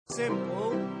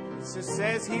Simple. It just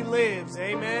says he lives.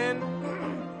 Amen.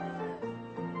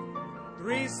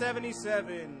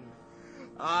 377.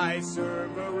 I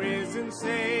serve a risen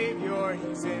Savior.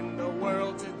 He's in the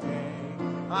world today.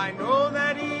 I know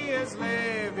that he is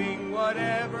living,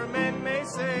 whatever men may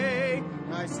say.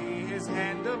 I see his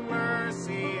hand of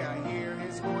mercy. I hear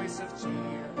his voice of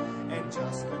cheer. And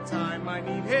just the time I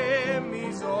need him,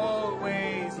 he's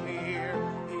always near.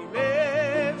 He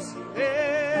lives,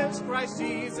 Christ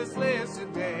Jesus lives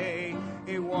today.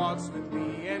 He walks with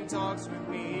me and talks with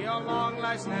me along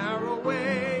life's narrow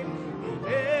way. He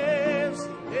lives,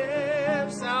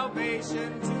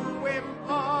 salvation to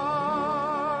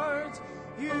impart.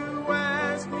 You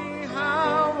ask me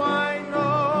how I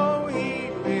know he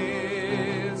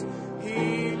lives.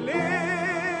 He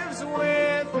lives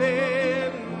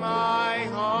within my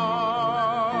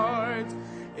heart.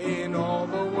 In all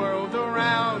the world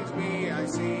around me, I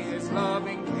see his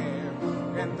loving care.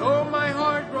 And though my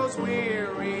heart grows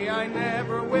weary, I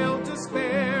never will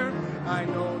despair. I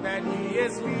know that he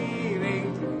is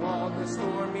leading through all the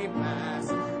stormy past.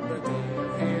 The day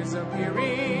of his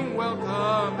appearing will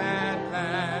come at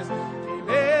last. He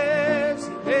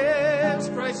lives,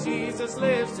 Christ Jesus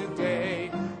lives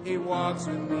today. He walks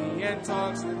with me and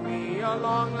talks with me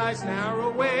along life's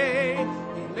narrow way.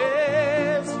 He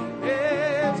lives,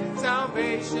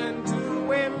 salvation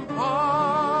to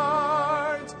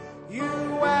impart. You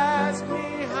ask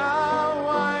me how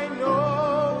I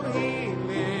know he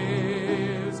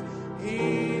lives.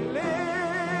 He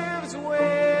lives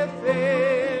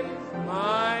within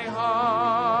my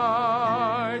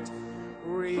heart.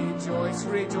 Rejoice,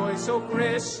 rejoice, O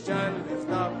Christian, lift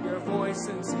up your voice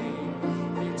and sing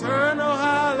eternal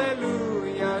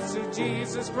hallelujah to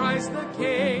Jesus Christ the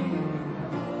King.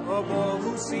 Of all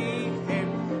who seek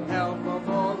him, help of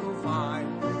all who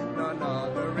find, none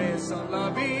other is so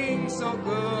loving, so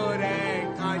good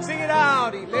and kind. Sing it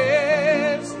out. He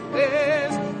lives,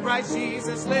 Christ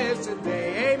Jesus lives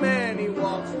today. Amen. He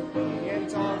walks with me and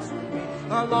talks with me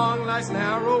along life's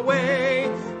narrow way.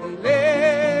 He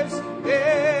lives,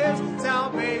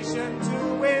 salvation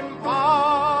to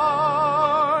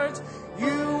impart.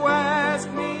 You ask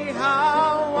me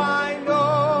how I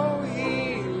know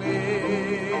he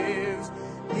lives.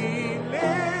 He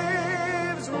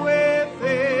lives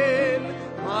within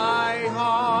my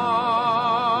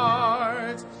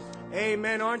heart.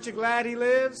 Amen. Aren't you glad he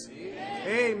lives?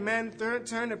 Amen.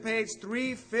 Turn to page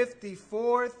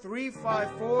 354,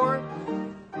 354.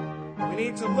 We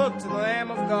need to look to the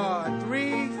Lamb of God.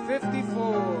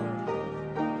 354.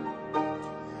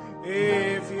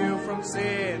 If you from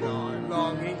sin are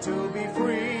longing to be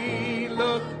free,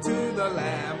 look to the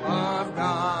Lamb of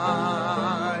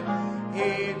God.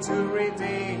 He to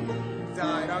redeem you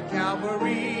died on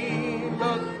Calvary.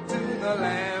 Look to the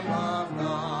Lamb of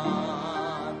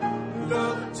God.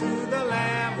 Look to the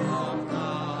Lamb of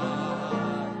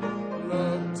God.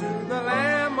 Look to the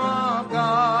Lamb of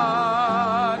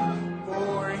God.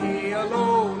 For he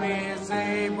alone is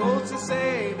able to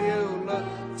save you. Look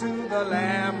to the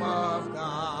Lamb of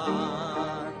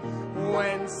God.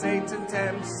 When Satan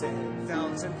tempts and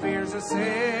doubts and fears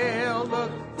assail,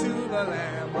 look to the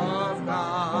Lamb of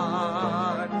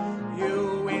God.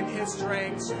 You in his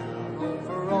strength shall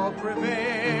over all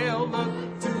prevail.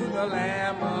 Look to the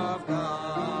Lamb of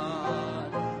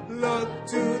God. Look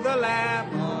to the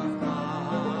Lamb of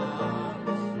God.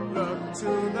 Look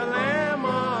to the Lamb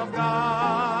of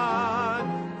God.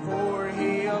 For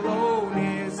he alone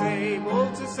is able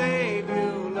to save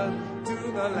you. Look to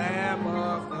the Lamb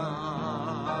of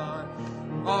God.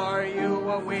 Are you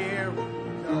aware?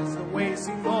 Does the way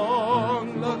seem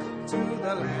long? Look to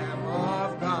the Lamb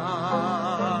of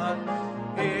God.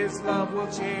 His love will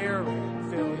cheer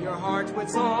and fill your heart with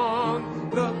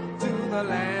song. Look to the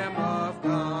Lamb of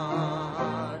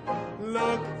God.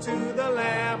 Look to the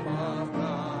Lamb of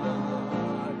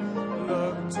God.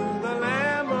 Look to the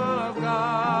Lamb of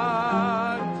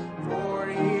God. For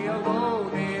he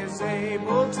alone is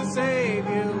able to save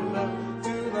you. Look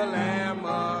to the Lamb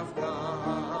of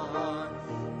God.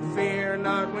 Fear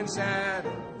not when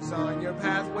shadows on your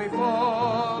pathway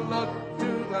fall. Look to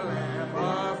the Lamb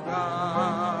of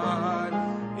God.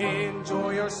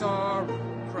 Enjoy your sorrow.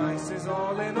 Christ is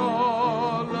all in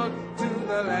all. Look to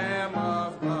the Lamb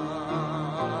of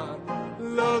God.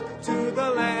 Look to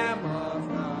the Lamb of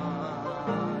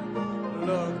God.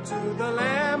 Look to the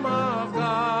Lamb of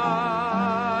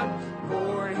God.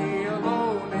 For he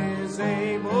alone is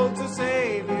able to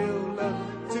save you. Look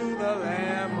to the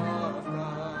Lamb of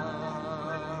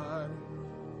God.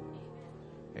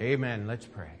 Amen. Let's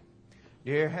pray.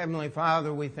 Dear Heavenly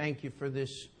Father, we thank you for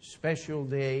this special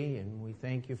day, and we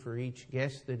thank you for each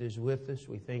guest that is with us.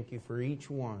 We thank you for each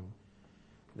one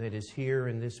that is here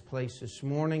in this place this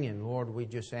morning. And Lord, we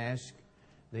just ask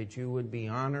that you would be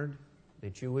honored,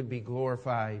 that you would be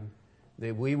glorified,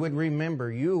 that we would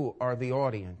remember you are the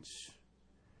audience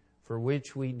for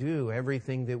which we do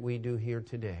everything that we do here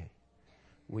today.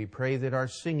 We pray that our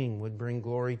singing would bring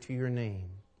glory to your name.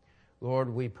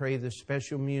 Lord, we pray the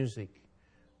special music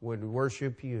would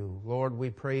worship you. Lord, we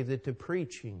pray that the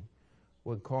preaching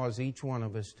would cause each one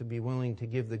of us to be willing to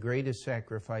give the greatest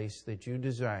sacrifice that you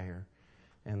desire,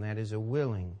 and that is a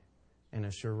willing and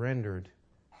a surrendered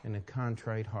and a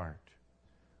contrite heart.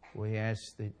 We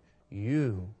ask that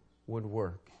you would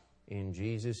work. In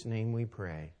Jesus' name we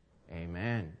pray.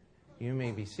 Amen. You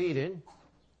may be seated.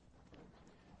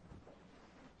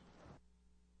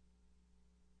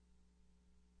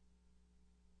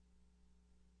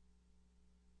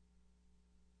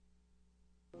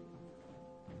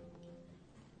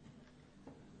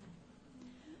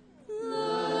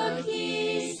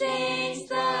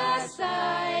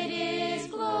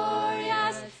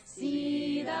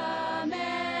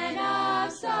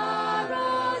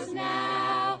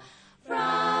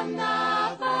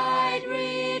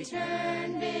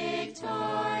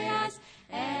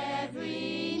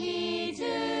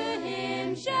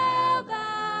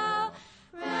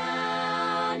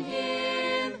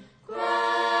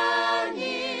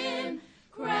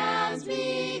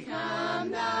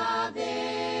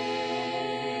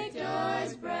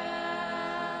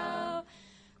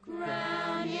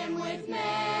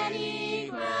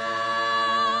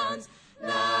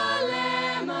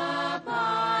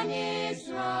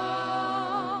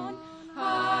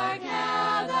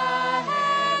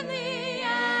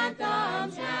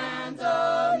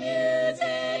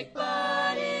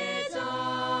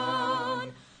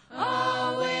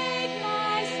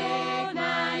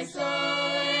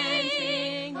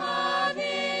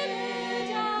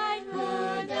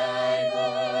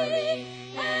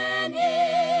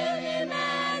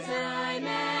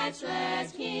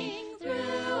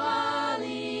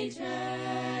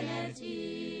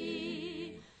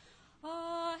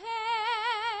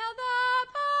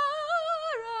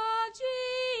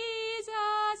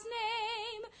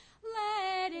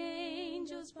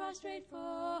 Prostrate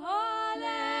fall,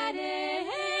 let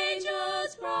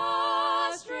angels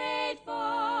prostrate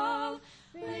fall,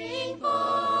 bring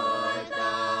forth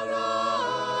the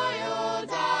royal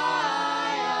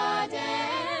diadem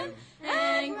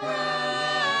and crown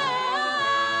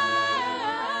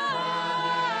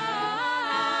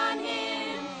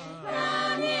him,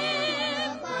 crown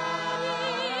him, crown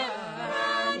him,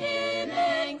 crown him,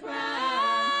 and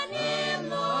crown him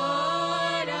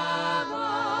Lord of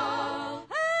all.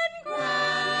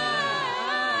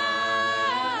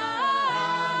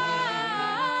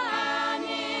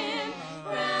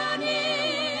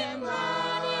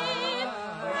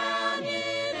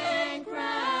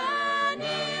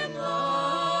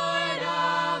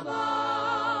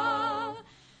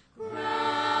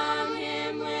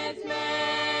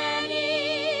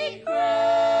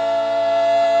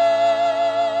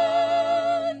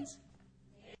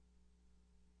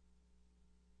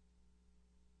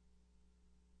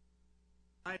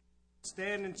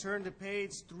 Stand and turn to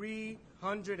page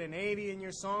 380 in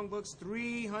your songbooks.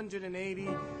 380.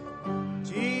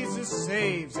 Jesus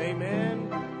saves. Amen.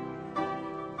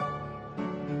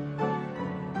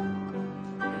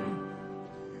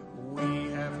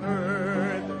 We have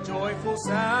heard the joyful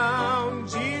sound.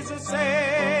 Jesus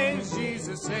saves.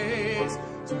 Jesus saves.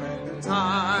 Spread the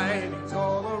tidings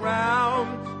all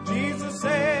around. Jesus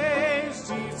saves.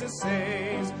 Jesus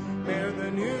saves. Bear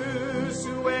the news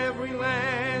to every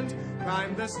land.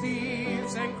 Climb the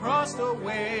steeps and cross the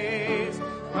waves.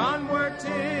 Onward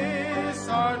 'tis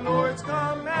our Lord's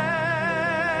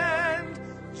command.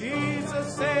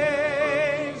 Jesus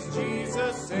saves,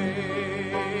 Jesus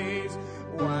saves.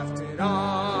 Wafted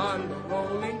on the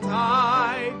rolling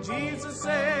tide. Jesus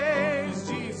saves,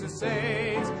 Jesus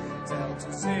saves. Tell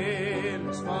to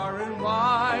sinners far and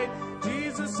wide.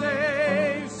 Jesus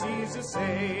saves, Jesus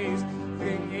saves.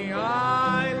 Bring ye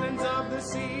islands of the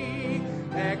sea.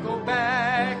 Echo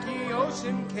back ye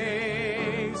ocean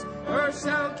caves, earth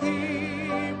shall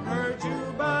keep her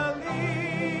jubilee.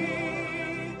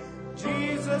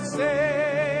 Jesus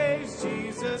saves,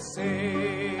 Jesus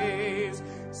saves.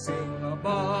 Sing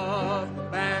above the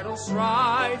battle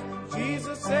strife.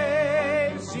 Jesus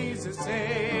saves, Jesus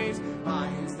saves. By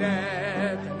his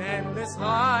death and endless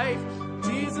life.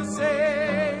 Jesus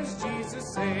saves,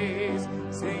 Jesus saves.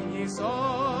 Sing ye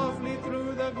softly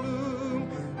through the gloom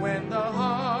when the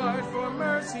heart for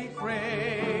mercy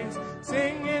craves. Sing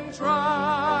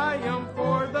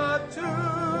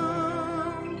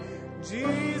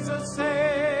Jesus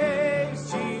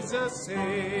saves, Jesus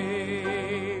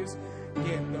saves.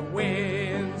 Give the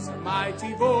winds a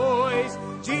mighty voice.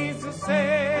 Jesus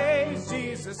saves,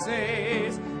 Jesus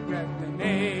saves. Let the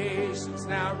nations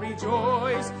now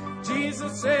rejoice.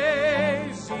 Jesus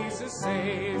saves, Jesus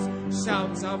saves.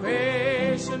 Shout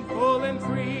salvation full and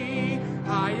free.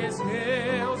 Highest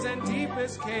hills and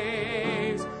deepest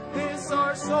caves. This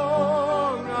our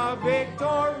song of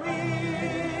victory.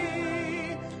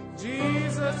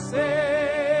 Jesus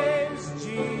saves,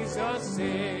 Jesus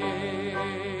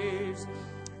saves.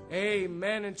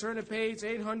 Amen. And turn to page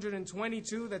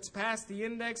 822. That's past the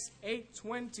index,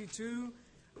 822.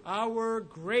 Our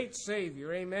great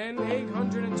Savior. Amen.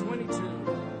 822.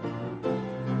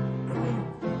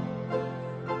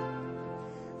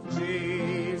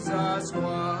 Jesus,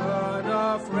 what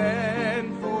a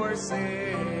friend for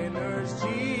sinners.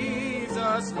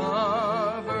 Jesus,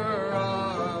 lover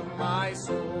of my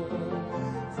soul.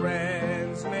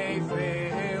 Friends may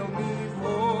fail me,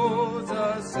 foes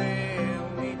assail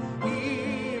me.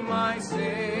 He, my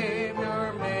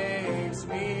Savior, makes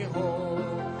me whole.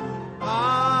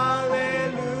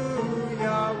 Hallelujah,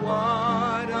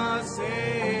 what a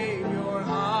Savior.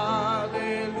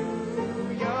 Hallelujah,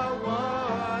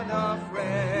 what a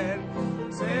friend.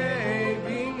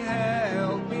 Saving,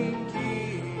 helping,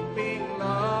 keeping,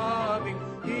 loving.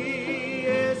 He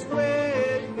is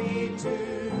with me to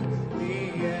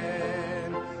the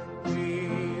end.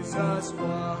 Jesus,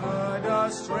 what a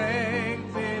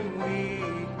strength in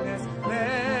weakness.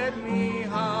 Let me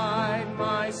hide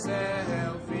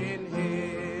myself in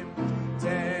Him.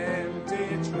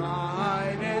 Tempted,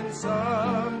 tried, and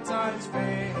sometimes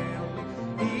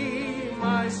failing. He,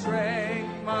 my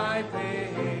strength, my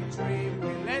victory.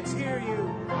 Let's hear you.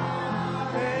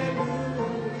 Hallelujah,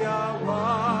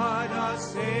 what a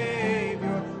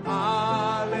Savior.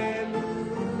 Hallelujah,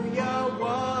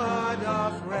 what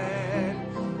a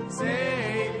friend.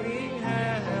 Saving,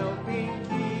 helping,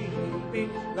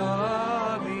 keeping,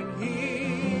 loving.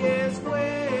 He is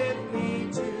with me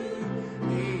to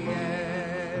the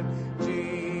end.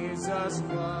 Jesus,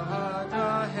 what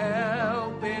a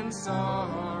help in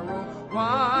sorrow,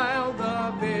 while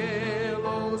the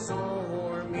billows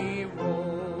o'er me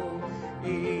roll.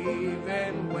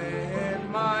 Even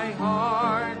when my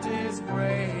heart is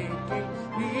breaking,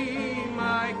 He,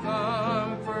 my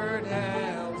comfort,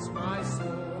 helps my soul.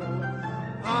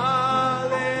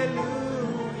 Hallelujah,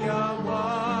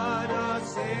 what a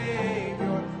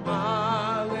Savior.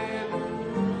 Hallelujah,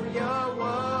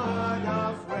 what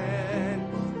a friend.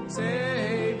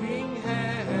 Saving,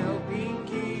 helping,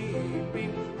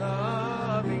 keeping,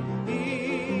 loving.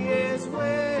 He is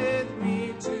with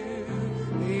me to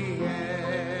the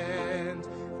end.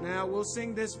 Now we'll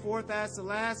sing this fourth as the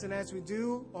last, and as we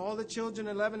do, all the children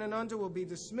 11 and under will be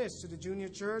dismissed to the junior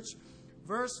church.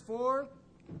 Verse 4.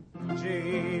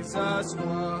 Jesus,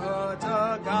 what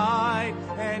a guide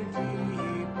and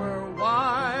keeper,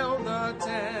 while the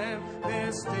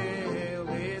tempest still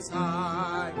is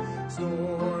high.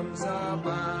 Storms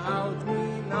about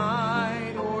me,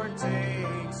 night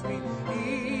o'ertakes me.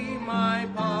 He, my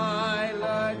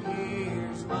pilot,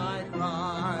 hears my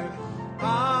cry.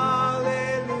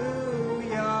 Hallelujah,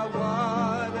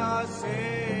 what a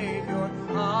Savior.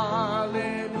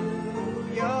 Hallelujah,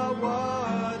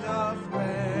 what a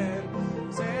friend.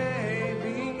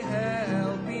 Saving,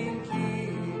 helping,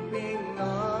 keeping,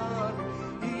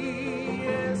 loving. He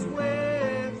is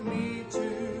with me to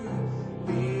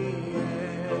the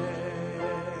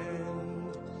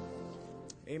end.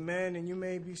 Amen, and you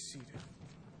may be seated.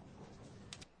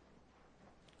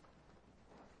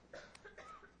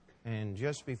 And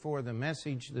just before the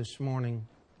message this morning,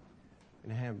 I'm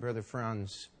going to have Brother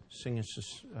Franz sing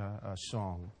us a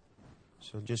song.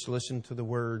 So just listen to the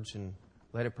words and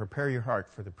let it prepare your heart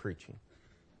for the preaching.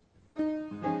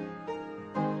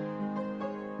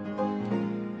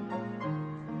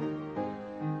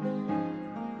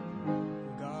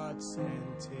 God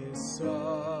sent His Son.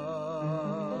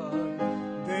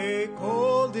 They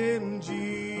called Him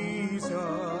Jesus.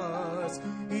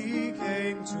 He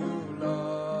came to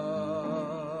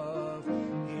love,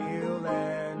 heal,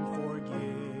 and forgive.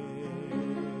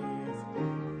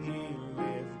 He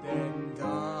lived and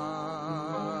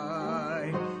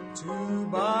died to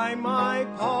buy my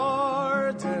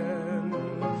pardon.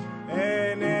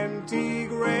 An empty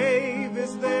grave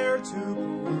is there to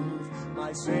prove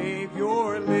my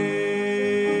Savior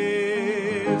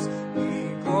lives.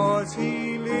 Because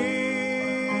He lives,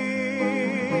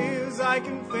 I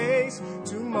can face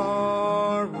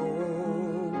tomorrow.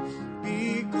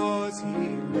 Because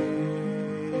He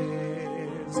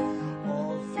lives,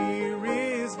 all fear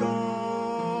is gone.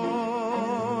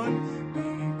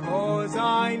 because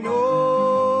I know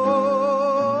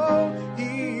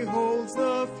He holds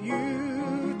the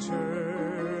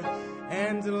future,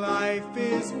 and life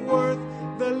is worth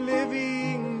the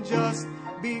living just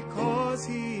because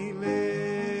He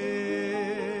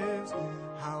lives.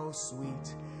 How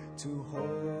sweet to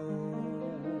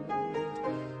hold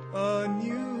a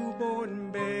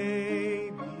newborn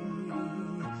baby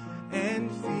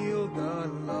and feel the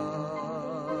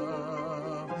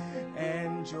love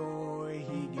and joy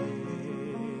He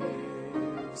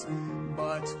gives.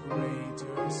 But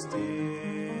greater still,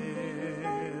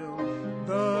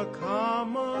 the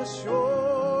calm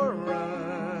assurance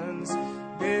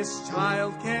this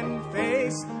child can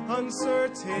face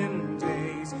uncertain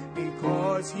days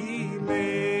because He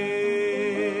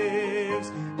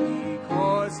lives.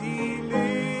 Because He lives,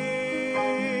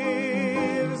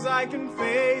 I can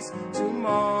face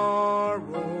tomorrow.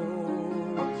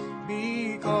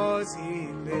 Because He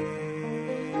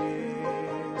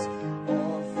lives,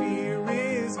 all fear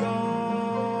is gone.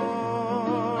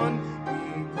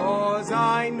 Because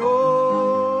I know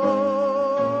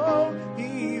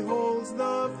He holds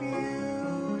the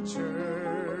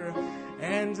future,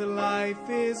 and life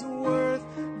is worth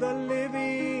the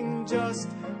living just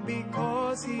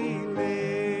because He lives.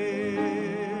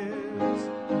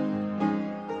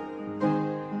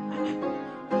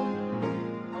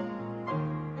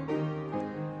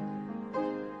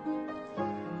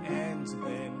 And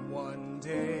then one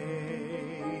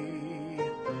day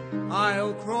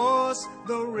I'll cross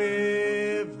the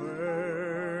river,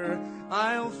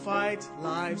 I'll fight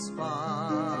life's final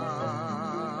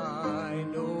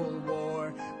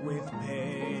war with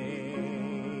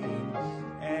pain,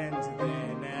 and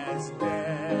then as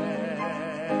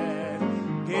death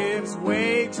gives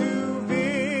way to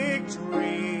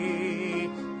victory,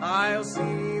 I'll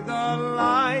see the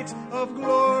light of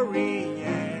glory,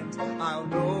 and I'll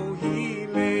know He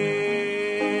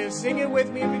lives. Sing it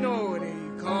with me if you know it.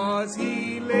 Because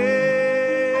He lives,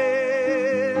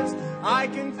 I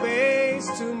can face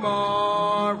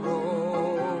tomorrow.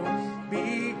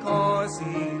 Because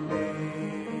He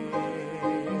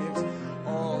lives,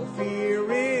 all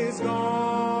fear is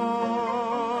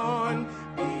gone.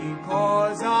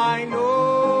 Because I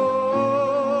know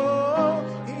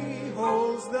He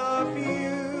holds the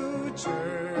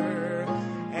future,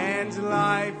 and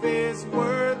life is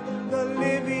worth the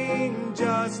living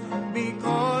just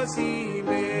because He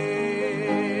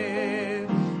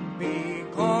lives.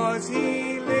 Because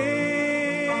He lives,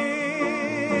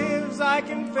 I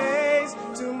can face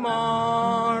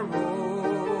tomorrow.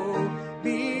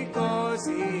 Because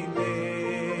He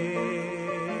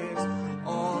lives,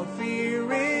 all fear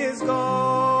is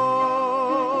gone.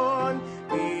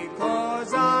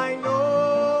 Because I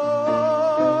know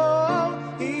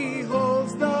He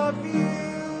holds the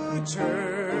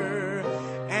future,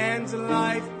 and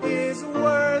life is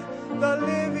worth the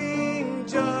living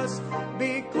just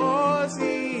because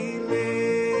He lives.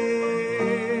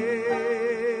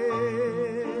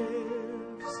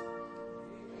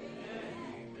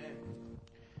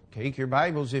 Take your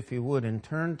Bibles, if you would, and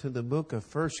turn to the book of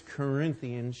 1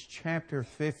 Corinthians chapter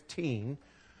 15.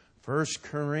 1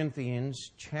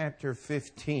 Corinthians chapter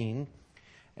 15.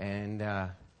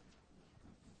 And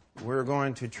we're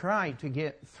going to try to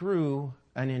get through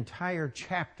an entire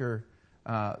chapter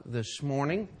this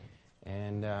morning.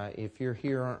 And if you're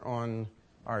here on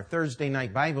our Thursday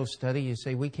night Bible study, you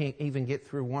say, we can't even get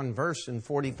through one verse in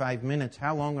 45 minutes.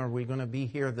 How long are we going to be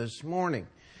here this morning?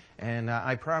 And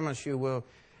I promise you we'll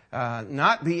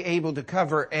not be able to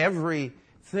cover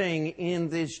everything in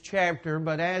this chapter.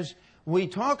 But as we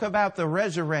talk about the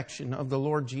resurrection of the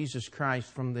Lord Jesus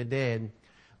Christ from the dead,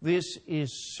 this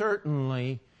is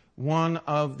certainly one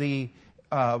of the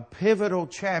pivotal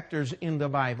chapters in the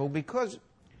Bible, because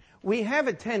we have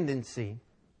a tendency,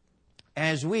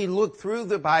 as we look through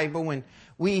the Bible and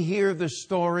we hear the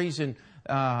stories, and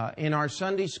in our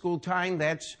Sunday school time,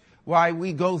 that's why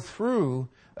we go through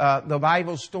the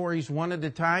Bible stories one at a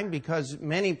time, because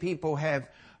many people have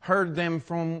heard them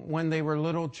from when they were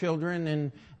little children,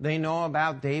 and they know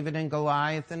about David and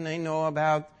Goliath, and they know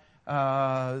about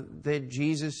that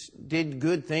Jesus did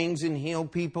good things and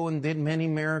healed people and did many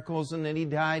miracles, and that He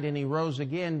died and He rose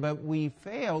again. But we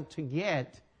fail to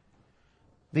get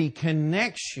the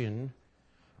connection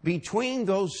between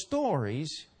those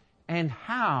stories and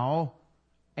how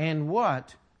and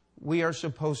what we are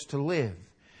supposed to live.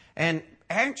 And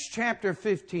Acts chapter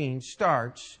 15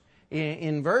 starts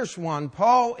in verse 1.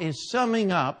 Paul is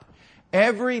summing up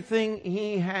everything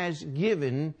he has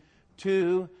given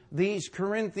to these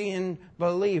Corinthian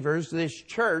believers, this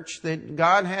church that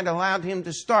God had allowed him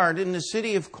to start in the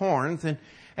city of Corinth.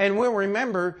 And we'll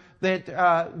remember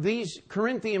that these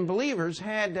Corinthian believers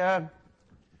had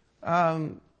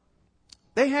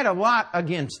they had a lot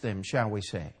against them, shall we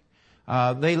say.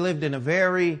 They lived in a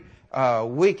very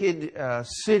wicked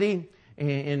city.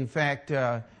 In fact,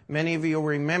 many of you will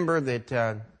remember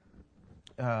that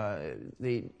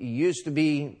it used to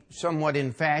be somewhat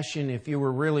in fashion. If you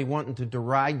were really wanting to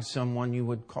deride someone, you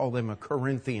would call them a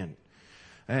Corinthian.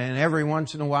 And every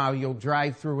once in a while, you'll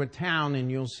drive through a town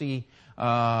and you'll see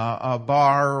a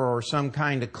bar or some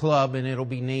kind of club, and it'll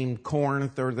be named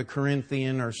Corinth or the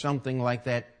Corinthian or something like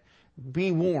that.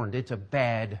 Be warned, it's a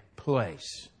bad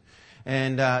place.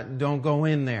 And don't go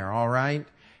in there, all right?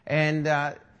 And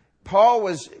Paul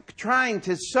was trying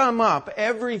to sum up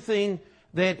everything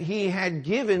that he had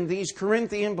given these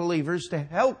Corinthian believers to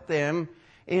help them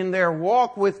in their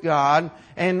walk with God.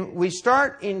 And we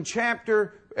start in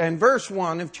verse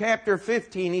 1 of chapter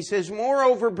 15. He says,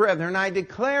 "Moreover, brethren, I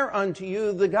declare unto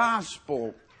you the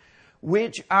gospel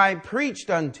which I preached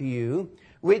unto you,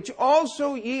 which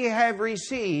also ye have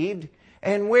received,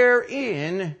 and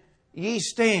wherein ye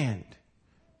stand,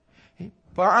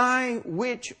 by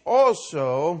which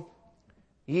also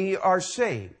ye are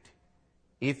saved,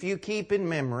 if you keep in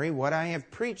memory what I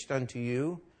have preached unto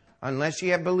you, unless ye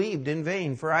have believed in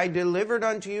vain. For I delivered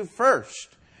unto you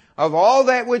first of all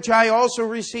that which I also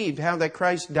received, how that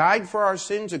Christ died for our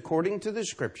sins according to the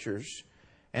Scriptures,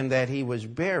 and that He was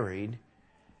buried,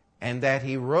 and that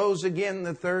He rose again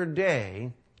the third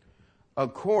day,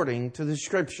 according to the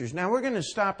Scriptures." Now we're going to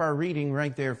stop our reading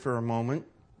right there for a moment.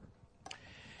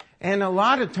 And a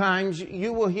lot of times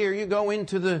you will hear, you go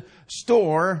into the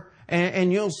store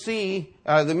and you'll see,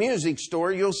 the music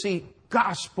store, you'll see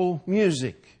gospel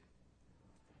music.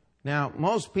 Now,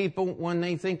 most people, when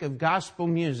they think of gospel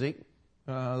music,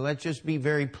 let's just be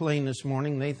very plain this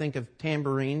morning, they think of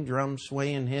tambourine, drums,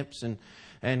 swaying hips,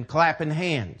 and clapping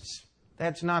hands.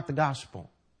 That's not the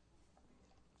gospel.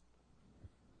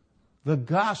 The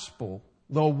gospel,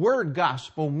 the word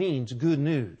gospel means good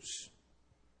news.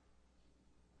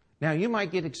 Now, you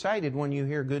might get excited when you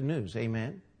hear good news,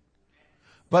 amen?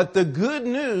 But the good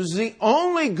news, the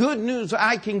only good news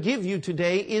I can give you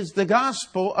today is the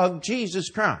gospel of Jesus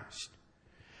Christ.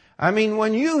 I mean,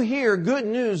 when you hear good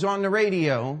news on the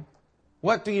radio,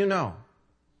 what do you know?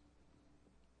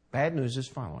 Bad news is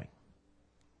following.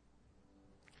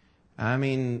 I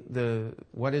mean,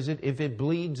 what is it? If it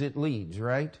bleeds, it leads,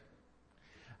 right?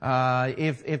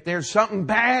 If there's something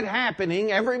bad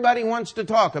happening, everybody wants to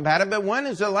talk about it. But when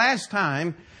is the last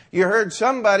time you heard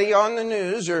somebody on the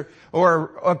news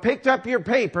or picked up your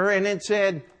paper and it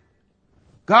said,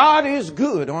 "God is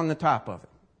good" on the top of it?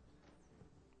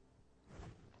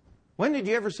 When did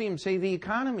you ever see him say the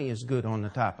economy is good on the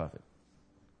top of it?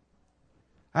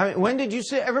 I mean, when did you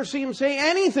ever see him say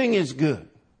anything is good?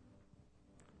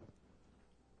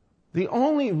 The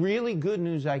only really good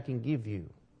news I can give you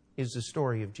is the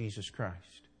story of Jesus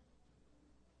Christ.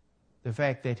 The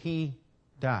fact that He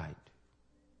died.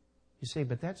 You say,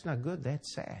 but that's not good,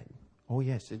 that's sad. Oh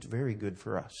yes, it's very good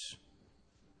for us.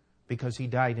 Because He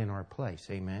died in our place,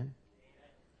 amen?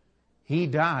 He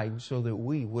died so that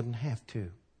we wouldn't have to.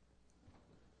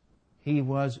 He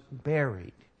was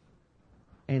buried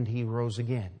and He rose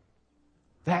again.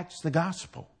 That's the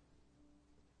gospel.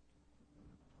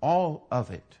 All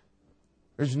of it.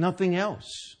 There's nothing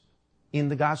else in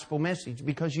the gospel message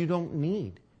because you don't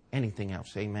need anything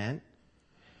else. Amen?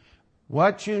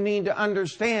 What you need to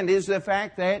understand is the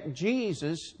fact that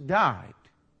Jesus died.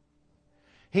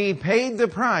 He paid the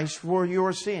price for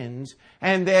your sins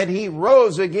and that He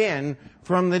rose again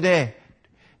from the dead.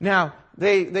 Now,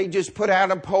 they just put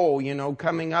out a poll,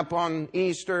 coming up on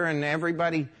Easter and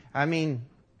everybody,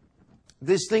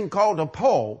 this thing called a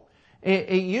poll.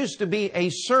 It used to be a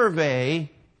survey.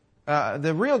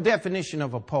 The real definition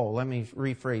of a poll, let me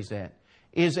rephrase that,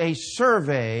 is a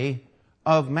survey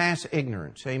of mass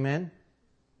ignorance. Amen?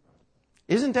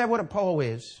 Isn't that what a poll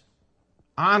is?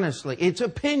 Honestly, it's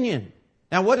opinion.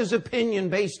 Now, what is opinion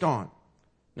based on?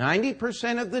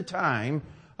 90% of the time,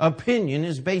 opinion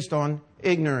is based on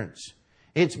ignorance.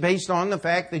 It's based on the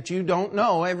fact that you don't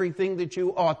know everything that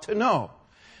you ought to know.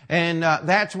 And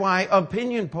that's why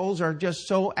opinion polls are just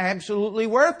so absolutely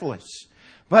worthless.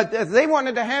 But they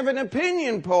wanted to have an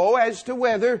opinion poll as to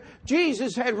whether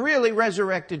Jesus had really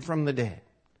resurrected from the dead.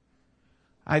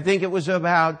 I think it was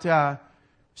about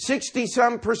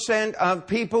 60-some% of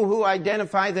people who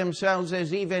identify themselves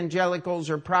as evangelicals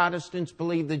or Protestants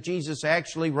believe that Jesus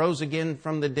actually rose again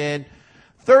from the dead.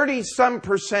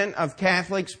 30-some% of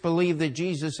Catholics believe that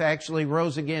Jesus actually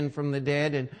rose again from the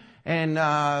dead. And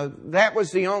that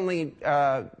was the only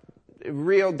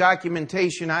real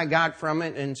documentation I got from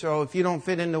it. And so if you don't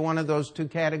fit into one of those two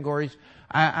categories,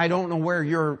 I don't know where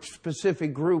your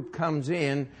specific group comes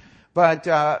in. But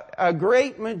a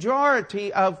great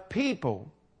majority of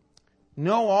people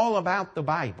know all about the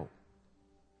Bible.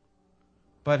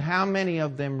 But how many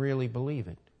of them really believe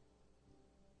it?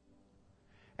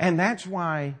 And that's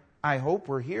why I hope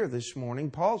we're here this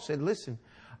morning. Paul said, listen,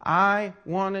 I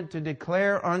wanted to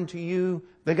declare unto you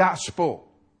the gospel.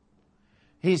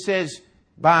 He says,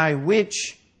 by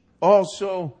which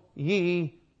also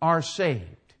ye are saved.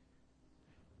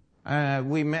 I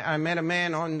met a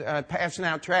man on passing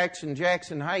out tracts in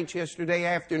Jackson Heights yesterday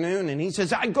afternoon, and he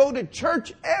says, I go to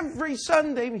church every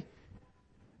Sunday.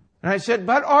 And I said,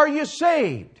 but are you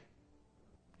saved?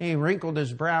 He wrinkled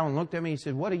his brow and looked at me. He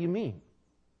said, what do you mean?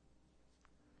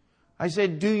 I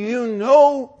said, do you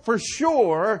know for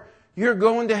sure you're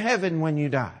going to heaven when you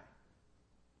die?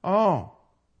 Oh,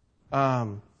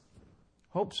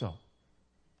 hope so.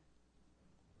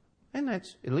 And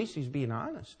that's, at least he's being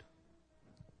honest.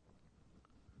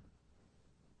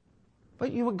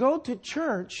 But you would go to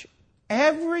church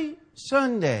every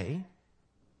Sunday,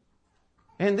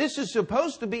 and this is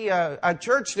supposed to be a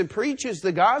church that preaches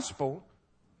the gospel.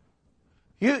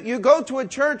 You go to a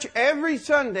church every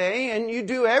Sunday and you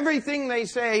do everything they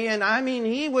say. And I mean,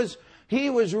 he was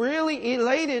really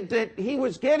elated that he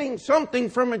was getting something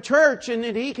from a church and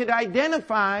that he could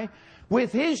identify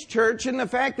with his church and the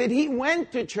fact that he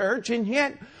went to church. And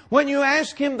yet, when you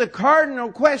ask him the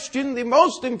cardinal question, the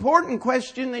most important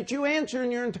question that you answer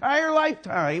in your entire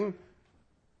lifetime,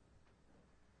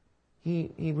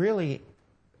 he really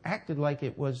acted like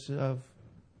it was of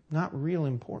not real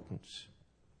importance.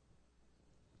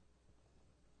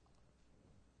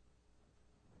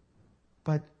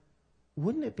 But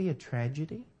wouldn't it be a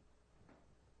tragedy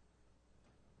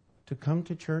to come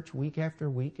to church week after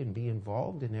week and be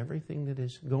involved in everything that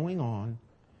is going on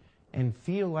and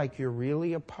feel like you're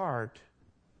really a part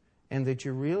and that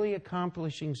you're really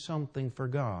accomplishing something for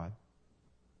God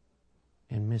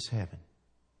and miss heaven?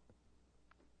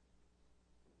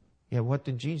 Yet what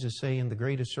did Jesus say in the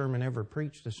greatest sermon ever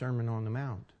preached, the Sermon on the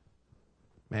Mount?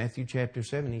 Matthew chapter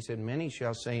 7, He said, many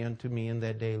shall say unto me in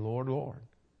that day, Lord, Lord,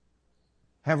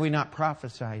 have we not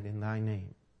prophesied in Thy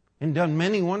name and done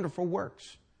many wonderful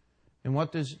works? And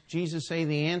what does Jesus say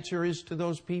the answer is to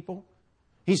those people?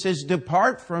 He says,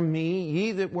 depart from me,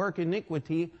 ye that work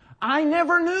iniquity. I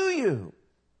never knew you.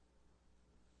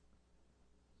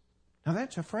 Now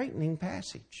that's a frightening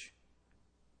passage.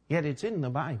 Yet it's in the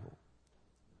Bible.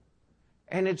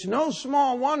 And it's no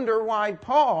small wonder why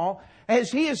Paul,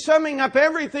 as he is summing up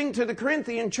everything to the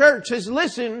Corinthian church, says,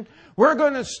 listen, we're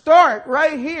going to start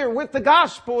right here with the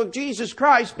gospel of Jesus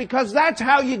Christ because that's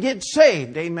how you get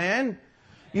saved. Amen.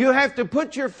 You have to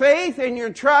put your faith and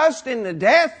your trust in the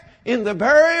death, in the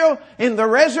burial, in the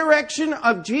resurrection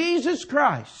of Jesus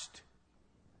Christ.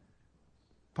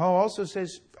 Paul also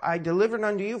says, I delivered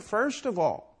unto you first of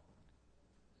all.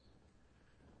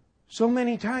 So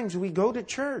many times we go to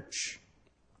church,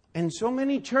 and so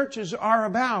many churches are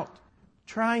about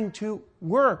trying to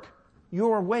work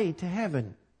your way to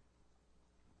heaven.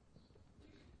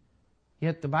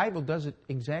 Yet the Bible does it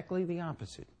exactly the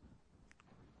opposite.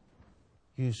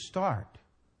 You start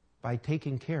by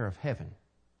taking care of heaven.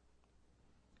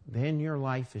 Then your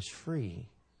life is free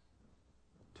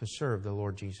to serve the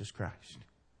Lord Jesus Christ.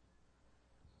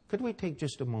 Could we take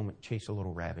just a moment, chase a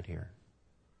little rabbit here?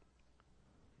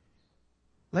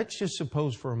 Let's just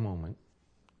suppose for a moment,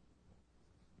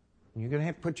 you're going to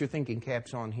have to put your thinking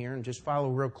caps on here and just follow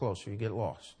real close or you get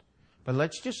lost. But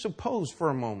let's just suppose for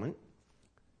a moment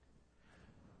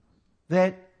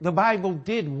that the Bible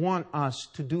did want us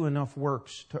to do enough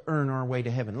works to earn our way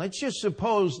to heaven. Let's just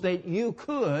suppose that you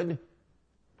could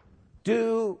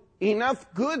do enough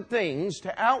good things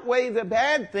to outweigh the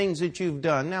bad things that you've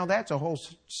done. Now that's a whole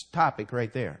topic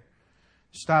right there.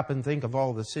 Stop and think of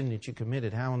all the sin that you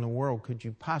committed. How in the world could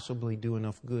you possibly do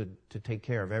enough good to take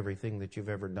care of everything that you've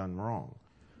ever done wrong?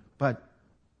 But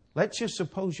let's just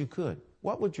suppose you could.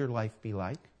 What would your life be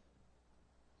like?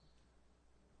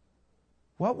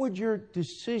 What would your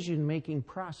decision-making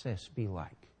process be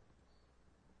like?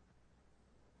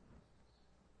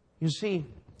 You see,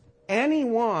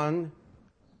 anyone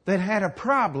that had a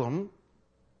problem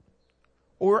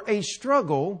or a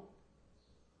struggle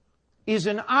is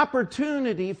an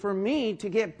opportunity for me to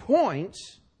get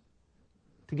points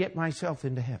to get myself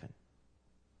into heaven.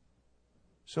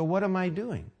 So what am I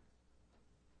doing?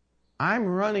 I'm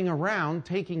running around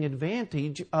taking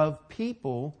advantage of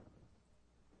people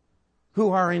who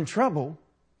are in trouble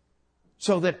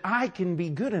so that I can be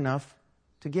good enough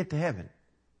to get to heaven.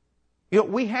 You know,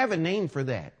 we have a name for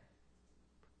that.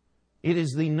 It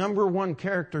is the number one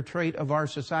character trait of our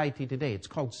society today. It's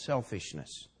called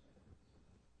selfishness.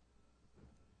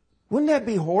 Wouldn't that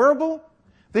be horrible?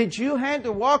 That you had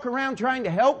to walk around trying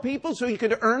to help people so you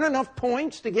could earn enough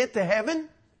points to get to heaven?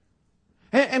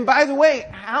 And by the way,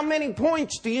 how many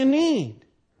points do you need?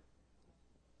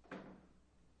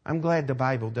 I'm glad the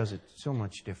Bible does it so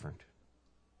much different.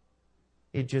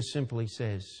 It just simply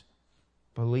says,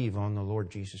 believe on the Lord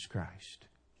Jesus Christ,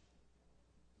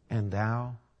 and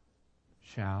thou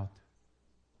shalt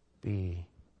be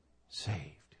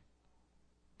saved.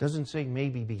 Doesn't say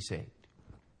maybe be saved.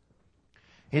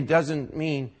 It doesn't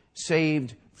mean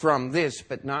saved from this,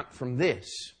 but not from this.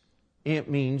 It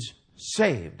means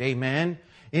saved. Amen?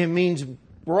 It means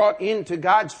brought into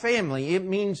God's family. It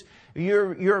means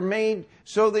you're made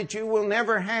so that you will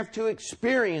never have to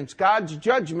experience God's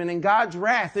judgment and God's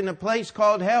wrath in a place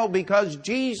called hell, because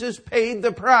Jesus paid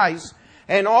the price.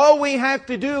 And all we have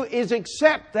to do is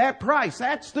accept that price.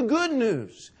 That's the good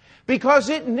news, because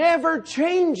it never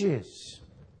changes.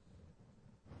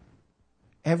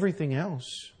 Everything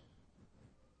else,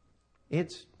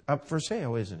 it's up for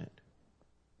sale, isn't it?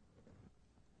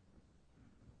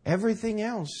 Everything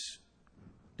else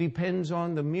depends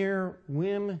on the mere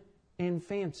whim and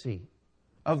fancy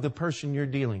of the person you're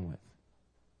dealing with.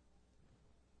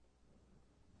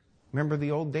 Remember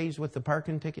the old days with the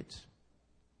parking tickets?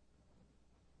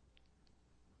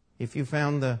 If you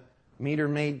found the meter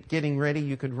maid getting ready,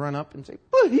 you could run up and say,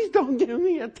 "Please don't give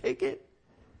me a ticket."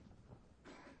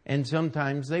 And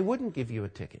sometimes they wouldn't give you a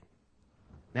ticket.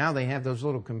 Now they have those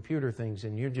little computer things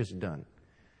and you're just done.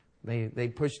 They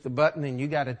push the button and you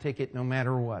got a ticket no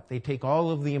matter what. They take all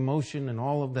of the emotion and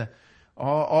all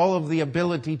of the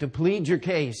ability to plead your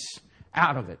case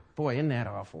out of it. Boy, isn't that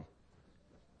awful?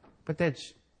 But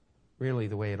that's really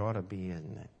the way it ought to be,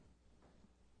 isn't it?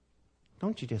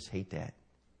 Don't you just hate that?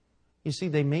 You see,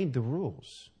 they made the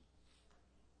rules.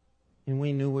 And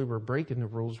we knew we were breaking the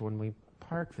rules when we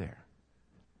parked there.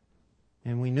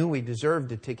 And we knew we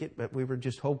deserved a ticket, but we were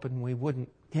just hoping we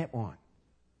wouldn't get one.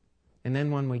 And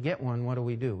then when we get one, what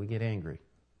do? We get angry.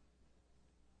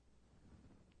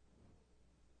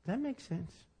 That makes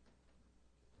sense.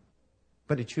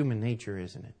 But it's human nature,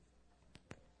 isn't it?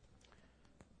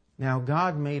 Now,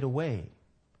 God made a way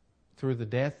through the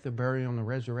death, the burial, and the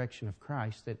resurrection of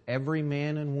Christ that every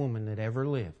man and woman that ever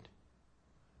lived,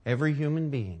 every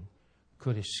human being,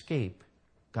 could escape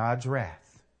God's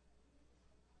wrath.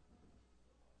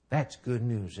 That's good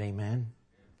news, amen?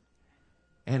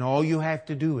 And all you have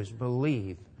to do is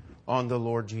believe on the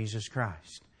Lord Jesus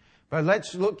Christ. But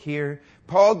let's look here.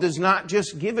 Paul does not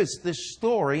just give us this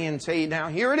story and say, now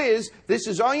here it is. This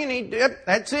is all you need. Yep,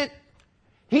 that's it.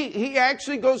 He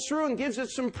actually goes through and gives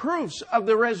us some proofs of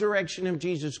the resurrection of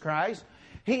Jesus Christ.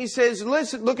 He says,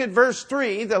 listen, look at verse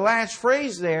 3, the last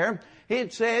phrase there.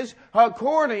 It says,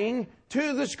 according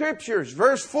to the Scriptures.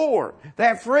 Verse 4,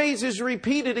 that phrase is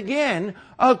repeated again,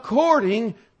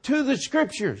 according to the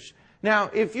Scriptures. Now,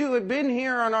 if you had been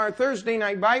here on our Thursday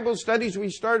night Bible studies, we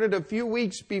started a few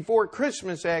weeks before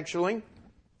Christmas, actually,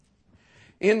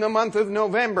 in the month of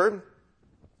November.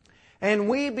 And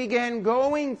we began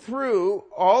going through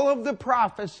all of the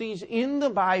prophecies in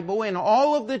the Bible and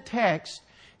all of the texts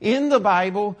in the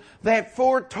Bible that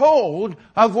foretold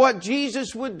of what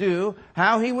Jesus would do,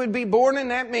 how He would be born in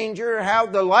that manger, how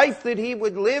the life that He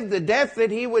would live, the death that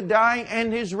He would die,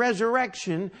 and His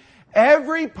resurrection.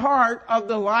 Every part of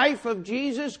the life of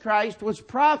Jesus Christ was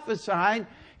prophesied,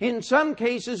 in some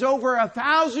cases over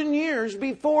 1,000 years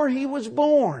before He was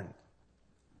born.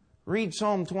 Read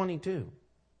Psalm 22.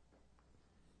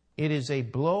 It is a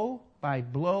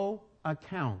blow-by-blow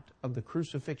account of the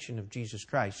crucifixion of Jesus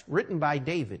Christ, written by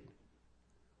David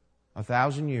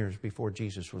 1,000 years before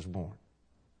Jesus was born.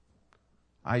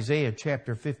 Isaiah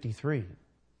chapter 53.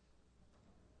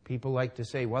 People like to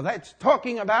say, well, that's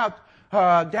talking about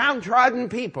downtrodden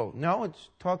people. No, it's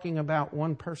talking about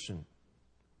one person,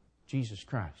 Jesus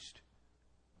Christ.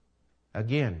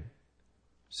 Again,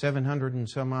 700 and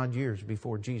some odd years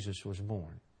before Jesus was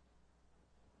born.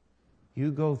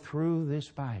 You go through this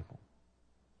Bible,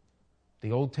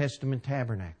 the Old Testament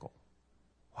tabernacle.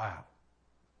 Wow.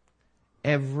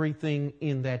 Everything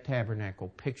in that tabernacle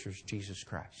pictures Jesus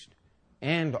Christ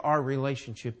and our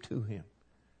relationship to Him.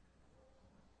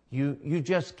 You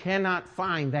just cannot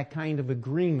find that kind of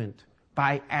agreement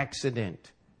by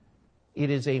accident. It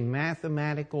is a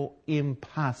mathematical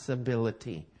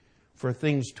impossibility for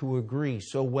things to agree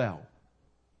so well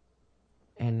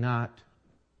and not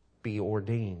be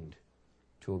ordained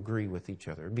to agree with each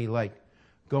other. It'd be like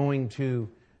going to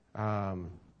one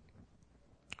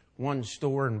one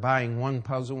store and buying one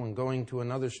puzzle and going to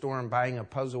another store and buying a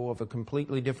puzzle of a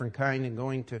completely different kind and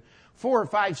going to 4 or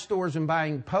 5 stores and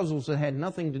buying puzzles that had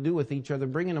nothing to do with each other,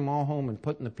 bringing them all home and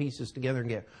putting the pieces together and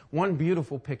get one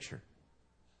beautiful picture.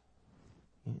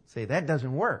 You say, that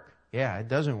doesn't work. Yeah, it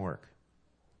doesn't work.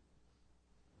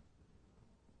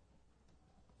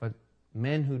 But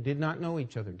men who did not know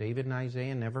each other, David and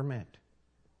Isaiah, never met.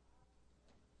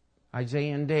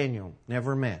 Isaiah and Daniel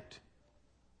never met.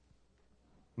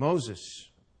 Moses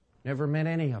never met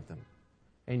any of them.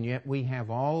 And yet we have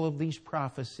all of these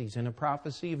prophecies, and a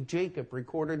prophecy of Jacob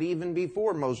recorded even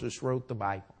before Moses wrote the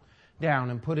Bible down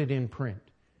and put it in print.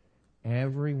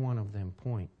 Every one of them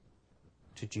point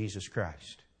to Jesus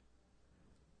Christ.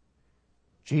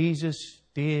 Jesus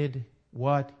did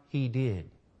what He did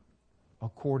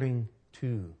according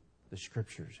to the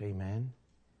Scriptures. Amen.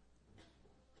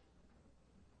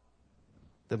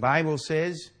 The Bible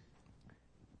says,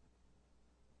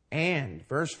 and,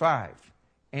 verse 5,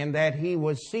 and that He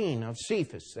was seen of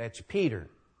Cephas, that's Peter,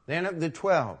 then of the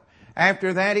 12.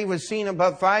 After that He was seen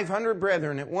above 500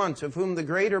 brethren at once, of whom the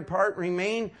greater part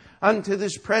remain unto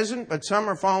this present, but some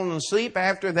are fallen asleep.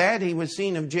 After that He was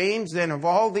seen of James, then of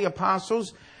all the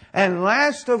apostles. And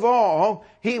last of all,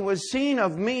 He was seen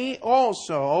of me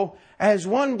also, as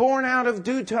one born out of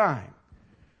due time.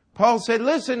 Paul said,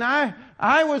 listen,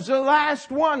 I was the last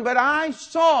one, but I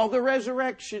saw the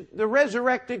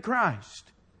resurrected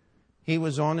Christ. He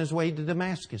was on His way to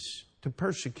Damascus to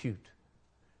persecute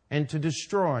and to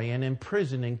destroy and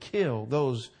imprison and kill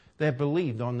those that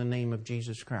believed on the name of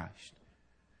Jesus Christ.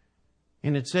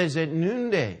 And it says at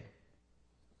noonday,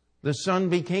 the sun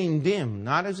became dim,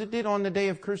 not as it did on the day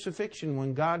of crucifixion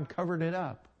when God covered it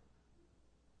up,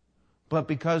 but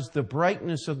because the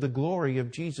brightness of the glory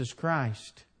of Jesus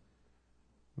Christ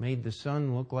made the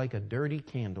sun look like a dirty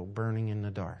candle burning in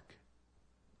the dark.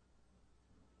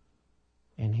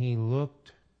 And he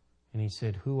looked and he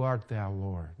said, who art thou,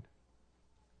 Lord?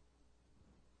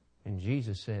 And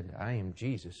Jesus said, I am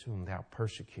Jesus whom thou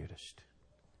persecutest.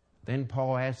 Then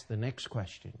Paul asked the next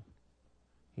question.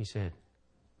 He said,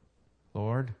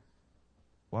 Lord,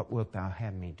 what wilt thou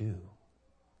have me do?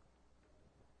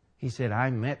 He said,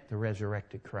 I met the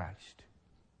resurrected Christ.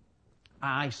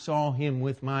 I saw Him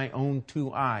with my own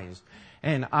 2 eyes.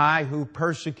 And I, who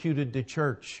persecuted the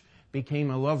church, became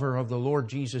a lover of the Lord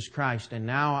Jesus Christ. And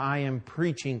now I am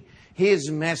preaching His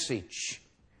message.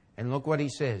 And look what he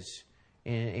says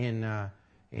in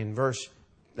verse,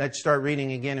 let's start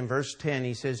reading again in verse 10.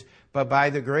 He says, but by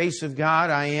the grace of God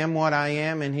I am what I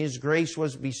am, and His grace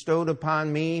was bestowed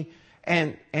upon me.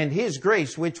 And His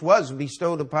grace which was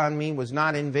bestowed upon me was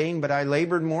not in vain, but I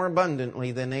labored more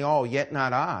abundantly than they all, yet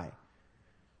not I,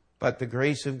 but the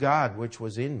grace of God which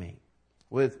was in me,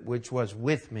 which was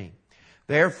with me.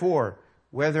 Therefore,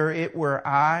 whether it were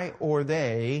I or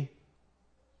they,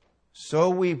 so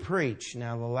we preach.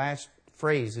 Now the last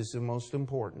phrase is the most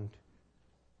important.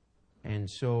 And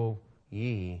so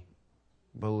ye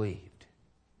believed.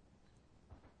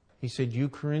 He said, you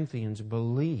Corinthians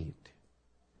believed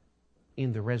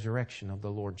in the resurrection of the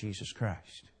Lord Jesus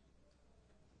Christ.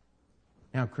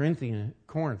 Now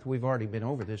Corinth, we've already been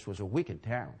over this, was a wicked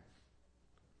town.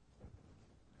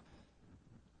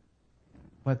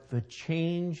 But the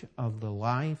change of the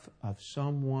life of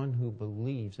someone who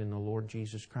believes in the Lord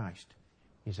Jesus Christ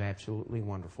is absolutely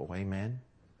wonderful. Amen?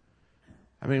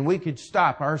 I mean, we could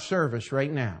stop our service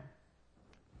right now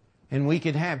and we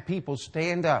could have people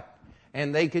stand up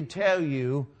and they could tell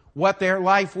you what their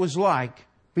life was like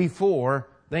before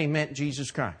they met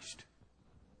Jesus Christ.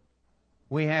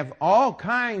 We have all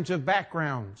kinds of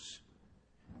backgrounds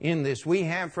in this. We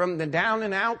have from the down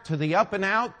and out to the up and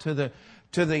out to the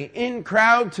in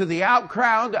crowd to the out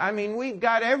crowd. I mean, we've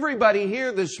got everybody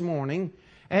here this morning,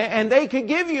 and they could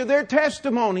give you their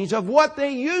testimonies of what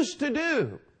they used to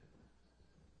do.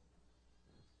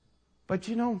 But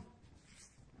you know,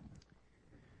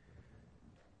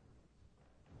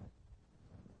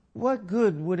 what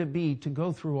good would it be to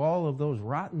go through all of those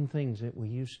rotten things that we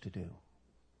used to do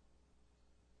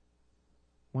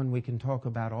when we can talk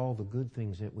about all the good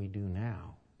things that we do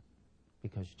now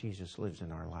because Jesus lives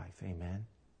in our life? Amen?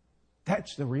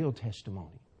 That's the real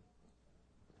testimony.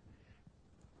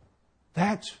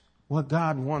 That's what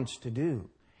God wants to do.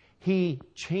 He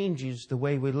changes the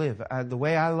way we live. The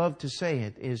way I love to say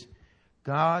it is,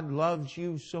 God loves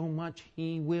you so much,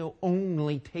 He will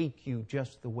only take you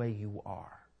just the way you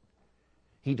are.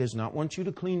 He does not want you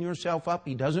to clean yourself up.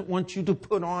 He doesn't want you to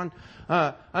put on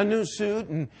a new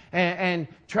suit and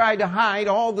try to hide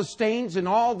all the stains and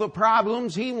all the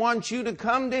problems. He wants you to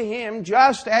come to Him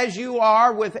just as you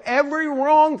are, with every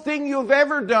wrong thing you've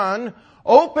ever done,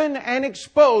 open and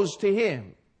exposed to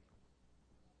Him.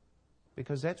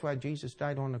 Because that's why Jesus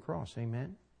died on the cross.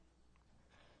 Amen?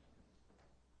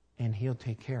 And He'll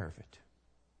take care of it.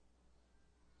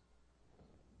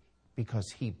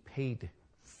 Because He paid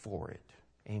for it.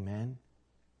 Amen?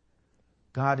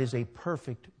 God is a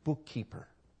perfect bookkeeper.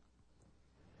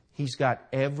 He's got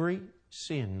every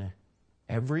sin,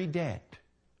 every debt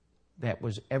that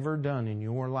was ever done in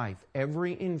your life,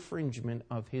 every infringement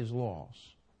of His laws,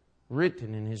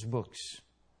 written in His books.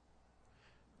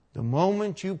 The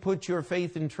moment you put your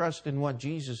faith and trust in what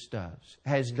Jesus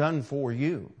has done for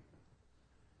you,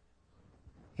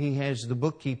 He has the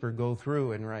bookkeeper go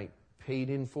through and write, paid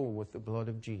in full with the blood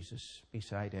of Jesus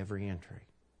beside every entry.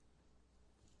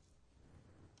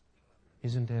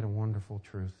 Isn't that a wonderful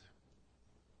truth?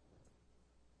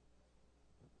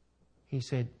 He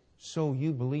said, so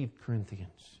you believed,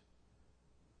 Corinthians.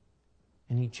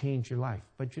 And He changed your life.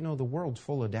 But you know, the world's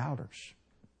full of doubters.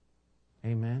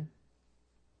 Amen?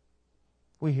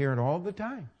 We hear it all the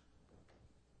time.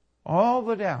 All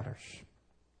the doubters.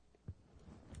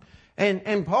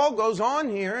 And Paul goes on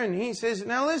here and he says,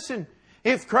 now listen,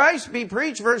 if Christ be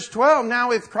preached, verse 12, now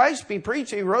if Christ be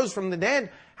preached, He rose from the dead,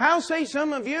 how say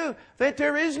some of you that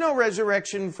there is no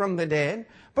resurrection from the dead?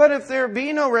 But if there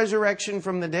be no resurrection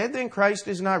from the dead, then Christ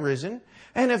is not risen.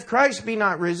 And if Christ be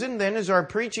not risen, then is our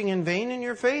preaching in vain, and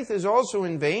your faith is also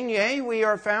in vain. Yea, we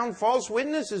are found false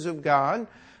witnesses of God,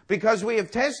 because we have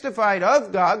testified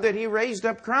of God that He raised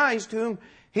up Christ, whom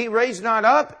He raised not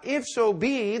up, if so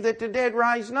be that the dead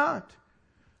rise not.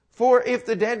 For if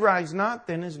the dead rise not,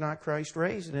 then is not Christ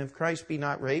raised. And if Christ be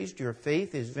not raised, your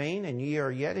faith is vain, and ye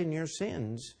are yet in your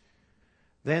sins.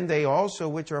 Then they also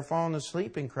which are fallen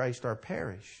asleep in Christ are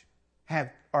perished.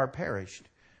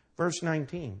 Verse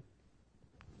 19.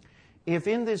 If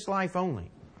in this life only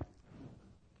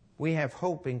we have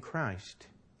hope in Christ,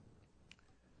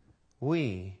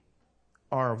 we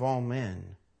are of all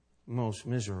men most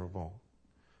miserable.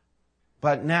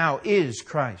 But now is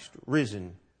Christ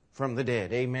risen from the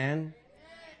dead. Amen?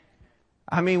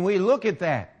 I mean, we look at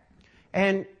that.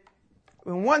 And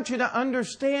I want you to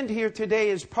understand here today,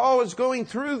 as Paul is going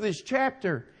through this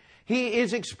chapter, he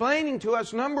is explaining to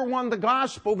us, number one, the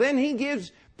gospel. Then he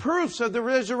gives proofs of the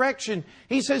resurrection.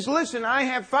 He says, listen, I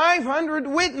have 500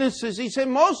 witnesses. He said,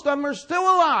 most of them are still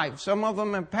alive. Some of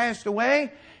them have passed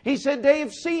away. He said, they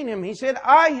have seen Him. He said,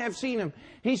 I have seen Him.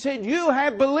 He said, you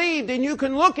have believed, and you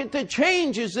can look at the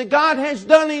changes that God has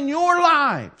done in your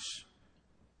lives.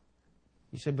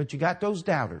 He said, but you got those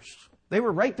doubters. They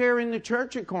were right there in the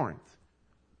church at Corinth.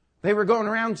 They were going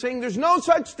around saying, there's no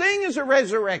such thing as a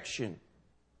resurrection.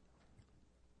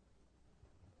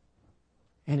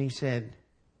 And he said,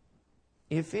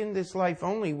 if in this life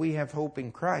only we have hope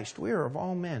in Christ, we are of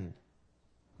all men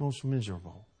most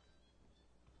miserable.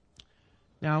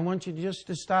 Now I want you just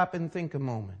to stop and think a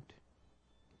moment.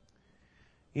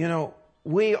 You know,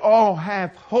 we all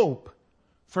have hope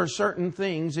for certain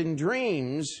things and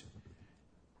dreams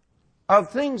of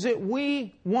things that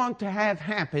we want to have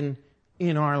happen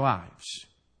in our lives.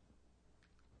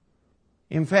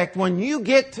 In fact, when you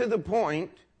get to the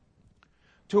point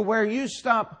to where you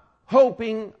stop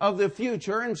hoping of the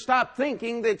future and stop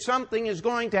thinking that something is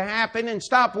going to happen and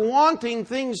stop wanting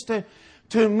things to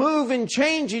move and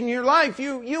change in your life,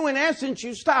 you in essence,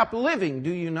 you stop living,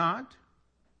 do you not?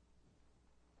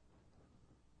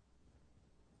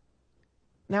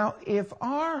 Now, if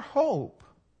our hope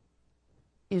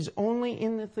is only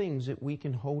in the things that we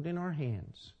can hold in our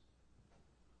hands,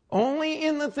 only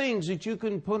in the things that you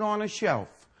can put on a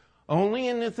shelf, only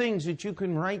in the things that you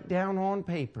can write down on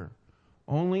paper,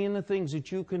 only in the things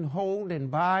that you can hold and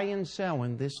buy and sell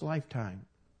in this lifetime.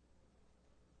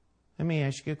 Let me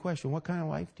ask you a question. What kind of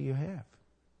life do you have?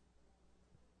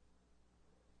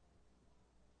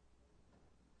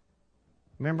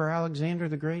 Remember Alexander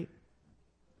the Great?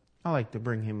 I like to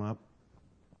bring him up.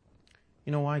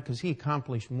 You know why? Because he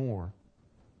accomplished more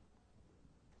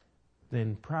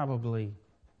than probably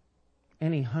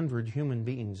any 100 human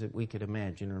beings that we could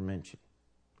imagine or mention.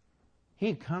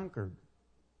 He conquered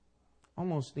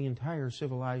almost the entire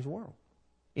civilized world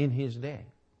in his day.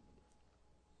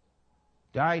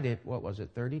 Died at,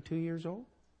 32 years old?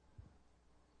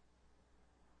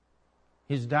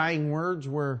 His dying words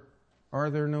were, are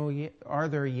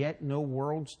there yet no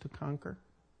worlds to conquer?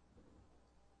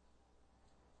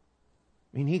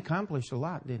 I mean, he accomplished a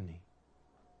lot, didn't he?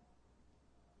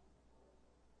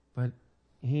 But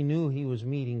he knew he was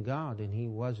meeting God, and he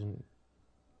wasn't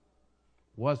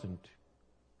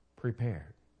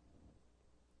prepared.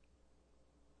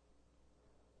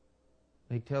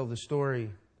 They tell the story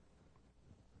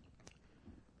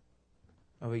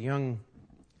of a young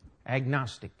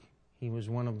agnostic. He was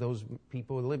one of those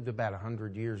people who lived about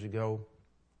 100 years ago,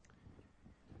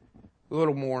 a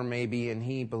little more maybe, and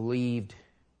he believed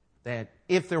that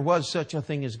if there was such a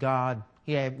thing as God,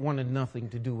 He wanted nothing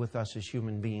to do with us as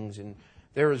human beings, and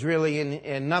there was really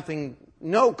nothing,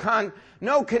 no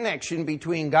connection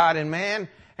between God and man.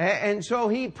 And so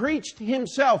he preached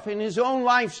himself in his own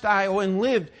lifestyle and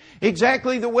lived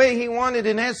exactly the way he wanted.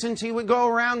 In essence, he would go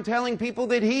around telling people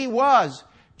that he was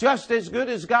just as good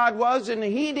as God was, and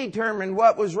he determined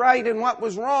what was right and what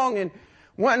was wrong. And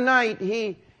one night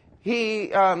he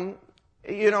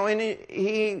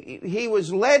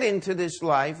was led into this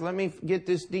life. Let me get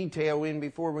this detail in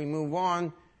before we move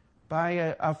on.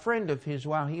 By a friend of his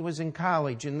while he was in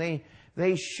college, and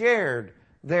they shared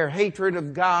their hatred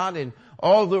of God and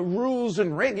all the rules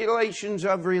and regulations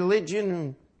of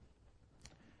religion.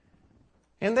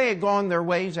 And they had gone their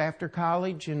ways after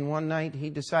college, and one night he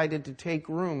decided to take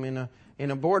room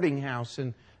in a boarding house.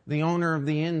 And the owner of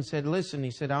the inn said, listen,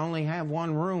 he said, I only have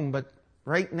one room, but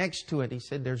right next to it, he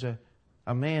said, there's a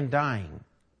man dying.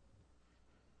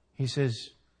 He says,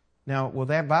 now, will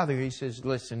that bother you? He says,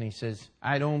 listen, he says,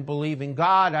 I don't believe in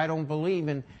God. I don't believe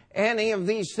in any of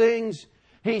these things.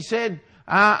 He said,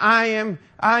 I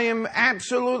am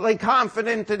absolutely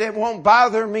confident that it won't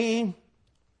bother me.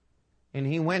 And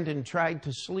he went and tried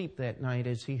to sleep that night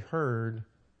as he heard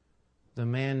the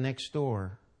man next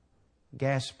door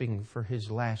gasping for his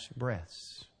last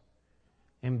breaths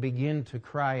and begin to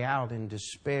cry out in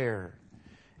despair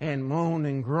and moan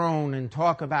and groan and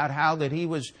talk about how that he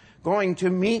was going to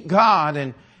meet God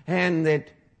and that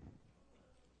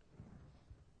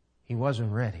he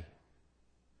wasn't ready.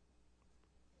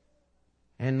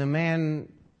 And the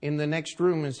man in the next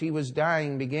room, as he was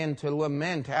dying, began to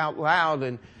lament out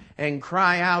loud and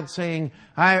cry out saying,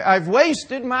 I've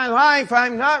wasted my life,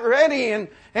 I'm not ready. And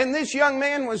this young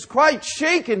man was quite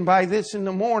shaken by this in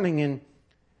the morning. And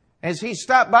as he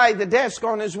stopped by the desk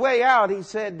on his way out, he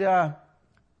said,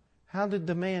 how did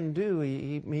the man do?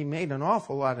 He made an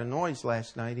awful lot of noise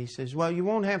last night. He says, well, you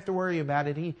won't have to worry about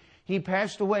it. He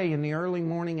passed away in the early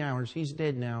morning hours. He's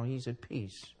dead now. He's at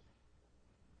peace.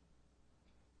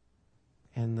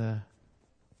 And the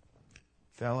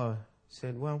fellow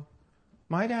said, well,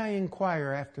 might I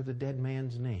inquire after the dead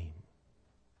man's name?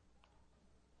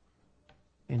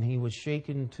 And he was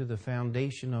shaken to the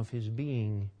foundation of his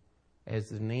being as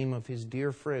the name of his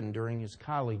dear friend during his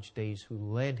college days who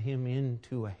led him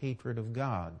into a hatred of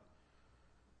God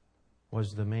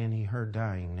was the man he heard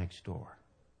dying next door.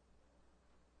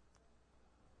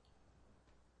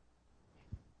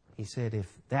 He said if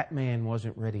that man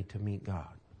wasn't ready to meet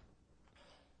God,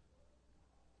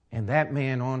 and that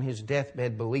man on his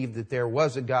deathbed believed that there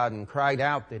was a God and cried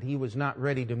out that he was not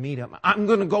ready to meet Him, I'm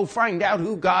going to go find out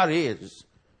who God is.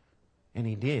 And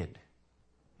he did.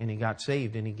 And he got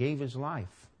saved, and he gave his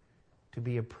life to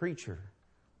be a preacher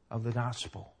of the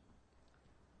gospel.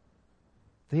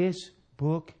 This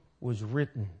book was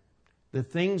written. The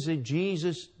things that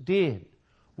Jesus did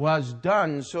was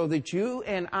done so that you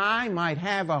and I might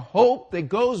have a hope that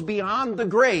goes beyond the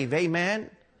grave. Amen?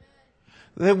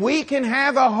 That we can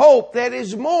have a hope that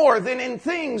is more than in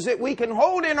things that we can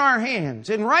hold in our hands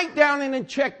and write down in a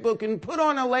checkbook and put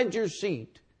on a ledger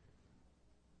sheet.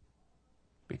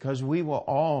 Because we will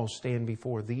all stand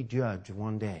before the judge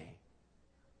one day.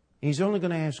 He's only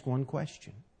going to ask one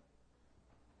question.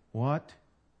 What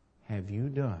have you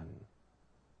done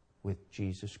with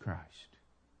Jesus Christ?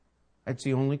 That's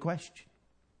the only question.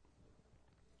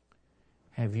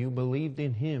 Have you believed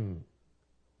in Him?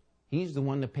 He's the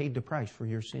one that paid the price for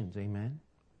your sins. Amen?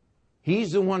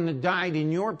 He's the one that died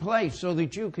in your place so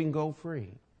that you can go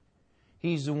free.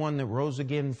 He's the one that rose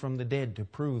again from the dead to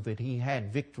prove that He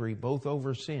had victory both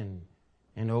over sin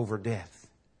and over death.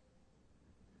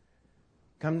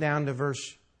 Come down to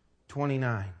verse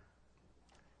 29.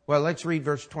 Well, let's read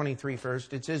verse 23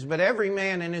 first. It says, but every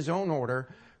man in his own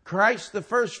order, Christ the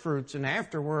firstfruits, and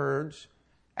afterward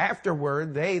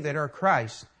they that are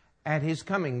Christ at His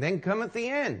coming. Then cometh the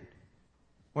end,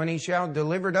 when He shall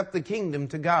deliver up the kingdom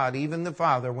to God, even the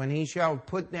Father, when He shall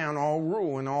put down all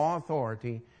rule and all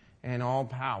authority and all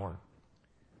power.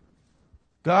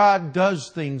 God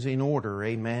does things in order.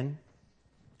 Amen.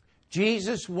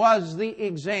 Jesus was the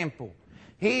example.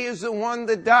 He is the one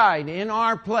that died in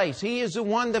our place. He is the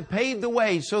one that paved the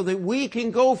way so that we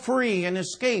can go free and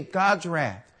escape God's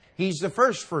wrath. He's the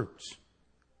first fruits.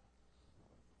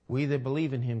 We that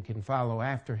believe in Him can follow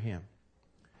after Him.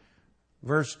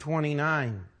 Verse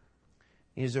 29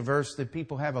 is a verse that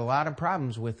people have a lot of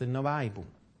problems with in the Bible.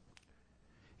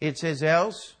 It says,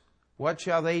 else what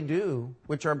shall they do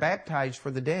which are baptized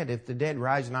for the dead? If the dead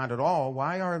rise not at all,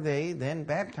 why are they then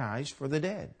baptized for the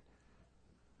dead?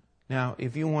 Now,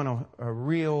 if you want a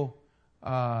real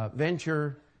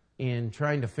venture in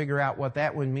trying to figure out what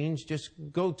that one means, just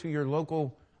go to your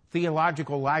local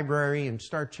theological library and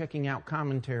start checking out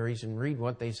commentaries and read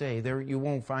what they say. There, you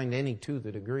won't find any two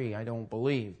that agree, I don't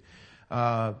believe.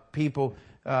 People,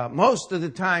 most of the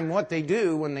time what they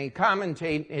do when they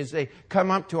commentate is they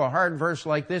come up to a hard verse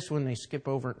like this one, they skip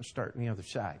over it and start on the other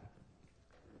side.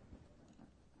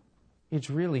 It's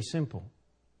really simple.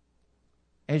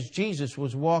 As Jesus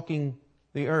was walking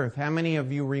the earth, how many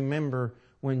of you remember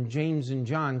when James and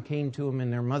John came to him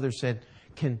and their mother said,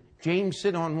 "Can James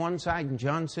sit on one side and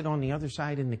John sit on the other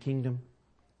side in the kingdom?"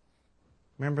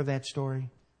 Remember that story?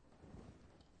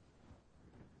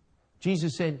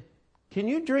 Jesus said, "Can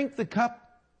you drink the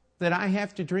cup that I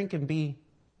have to drink and be,"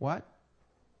 what?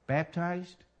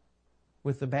 Baptized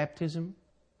with the baptism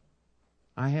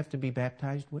I have to be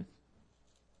baptized with?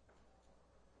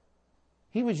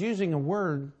 He was using a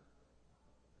word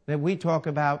that we talk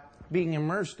about being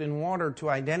immersed in water to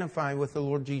identify with the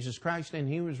Lord Jesus Christ, and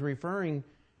he was referring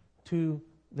to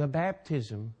the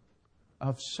baptism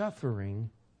of suffering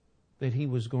that he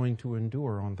was going to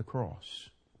endure on the cross.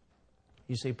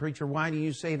 You say, "Preacher, why do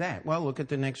you say that?" Well, look at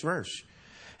the next verse.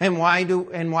 And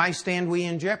why stand we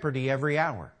in jeopardy every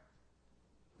hour?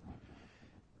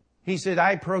 He said,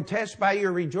 "I protest by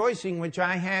your rejoicing which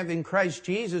I have in Christ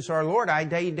Jesus our Lord, I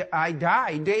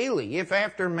die daily. If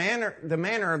after the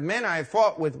manner of men I have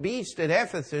fought with beasts at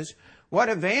Ephesus, what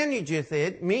advantageth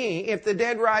it me if the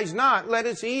dead rise not? Let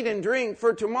us eat and drink,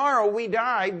 for tomorrow we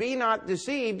die. Be not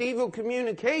deceived. Evil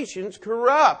communications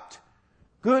corrupt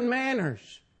good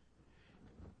manners."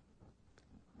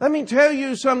 Let me tell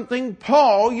you something,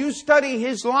 Paul, you study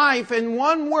his life and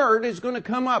one word is going to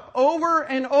come up over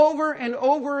and over and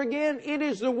over again. It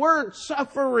is the word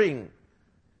suffering.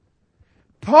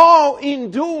 Paul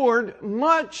endured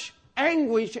much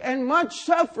anguish and much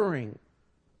suffering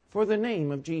for the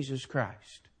name of Jesus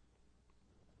Christ.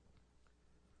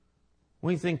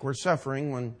 We think we're suffering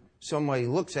when somebody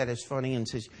looks at us funny and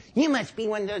says, "You must be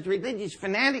one of those religious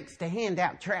fanatics to hand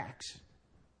out tracts."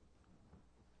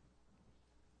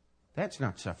 That's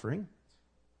not suffering.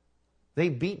 They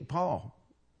beat Paul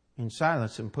and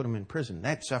Silas and put them in prison.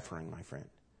 That's suffering, my friend.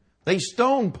 They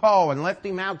stoned Paul and left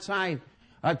him outside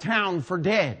a town for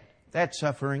dead. That's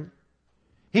suffering.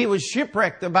 He was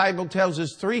shipwrecked, the Bible tells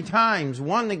us 3 times.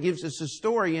 One that gives us a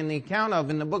story in the account of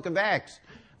in the book of Acts.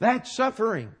 That's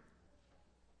suffering.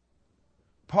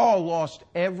 Paul lost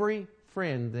every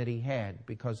friend that he had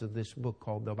because of this book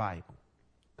called the Bible.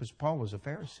 Because Paul was a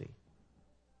Pharisee.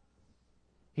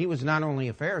 He was not only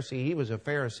a Pharisee, he was a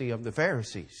Pharisee of the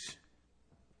Pharisees.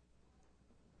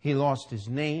 He lost his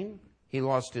name, he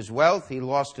lost his wealth, he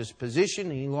lost his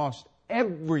position, he lost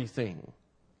everything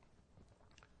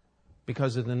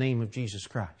because of the name of Jesus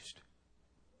Christ.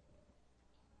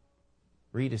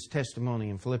 Read his testimony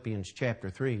in Philippians chapter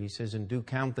 3. He says, "And do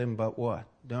count them but what?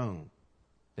 Dung,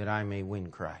 that I may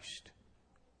win Christ."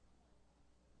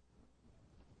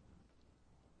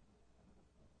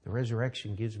 The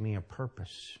resurrection gives me a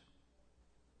purpose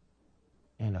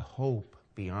and a hope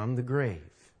beyond the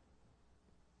grave.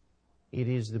 It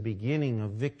is the beginning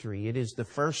of victory. It is the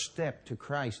first step to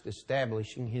Christ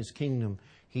establishing His kingdom.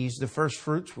 He's the first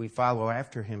fruits. We follow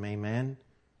after Him. Amen.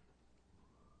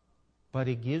 But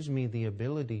it gives me the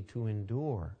ability to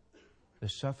endure the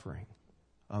suffering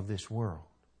of this world,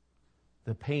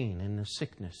 the pain and the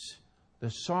sickness, the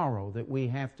sorrow that we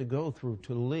have to go through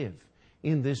to live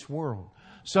in this world.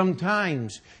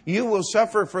 Sometimes you will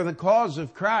suffer for the cause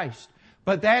of Christ,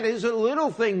 but that is a little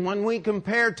thing when we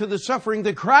compare to the suffering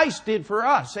that Christ did for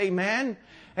us. Amen?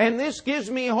 And this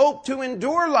gives me hope to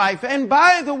endure life. And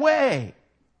by the way,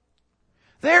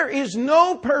 there is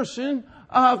no person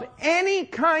of any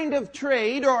kind of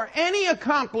trade or any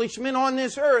accomplishment on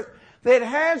this earth that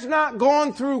has not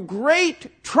gone through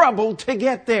great trouble to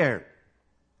get there.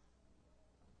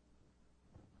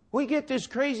 We get this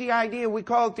crazy idea, we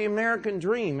call it the American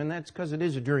dream, and that's because it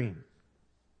is a dream.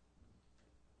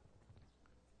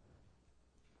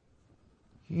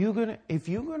 If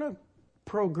you're going to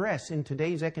progress in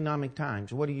today's economic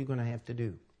times, what are you going to have to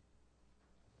do?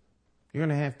 You're going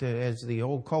to have to, as the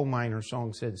old coal miner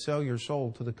song said, sell your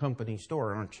soul to the company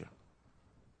store, aren't you?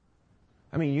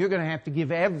 I mean, you're going to have to give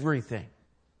everything.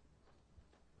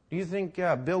 Do you think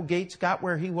Bill Gates got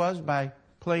where he was by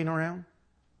playing around?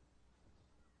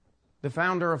 The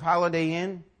founder of Holiday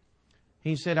Inn,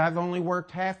 he said, I've only worked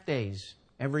half days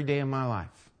every day of my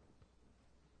life.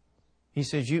 He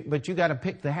says, but you got to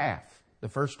pick the half, the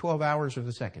first 12 hours or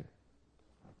the second.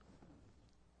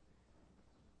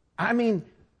 I mean,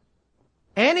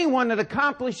 anyone that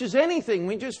accomplishes anything.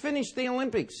 We just finished the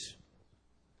Olympics.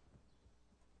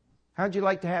 How'd you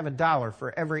like to have $1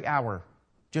 for every hour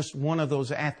just one of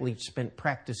those athletes spent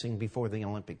practicing before the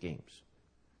Olympic Games?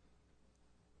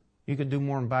 You could do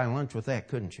more than buy lunch with that,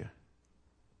 couldn't you?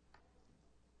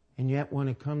 And yet when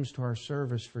it comes to our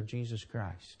service for Jesus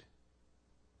Christ,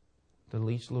 the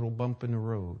least little bump in the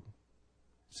road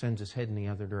sends us heading the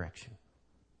other direction.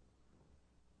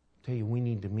 I tell you, we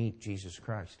need to meet Jesus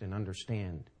Christ and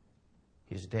understand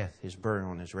His death, His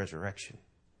burial, and His resurrection.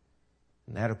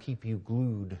 And that'll keep you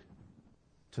glued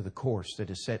to the course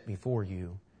that is set before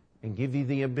you and give you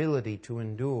the ability to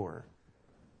endure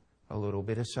a little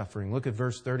bit of suffering. Look at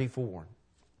verse 34.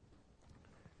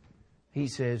 He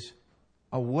says,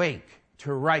 awake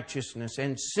to righteousness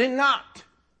and sin not.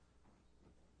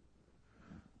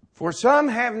 For some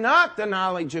have not the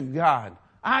knowledge of God.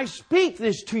 I speak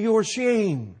this to your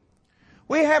shame.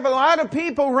 We have a lot of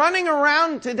people running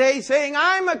around today saying,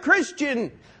 I'm a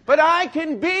Christian, but I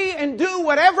can be and do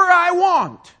whatever I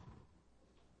want.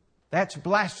 That's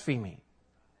blasphemy.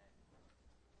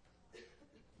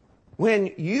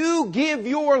 When you give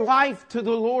your life to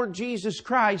the Lord Jesus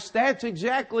Christ, that's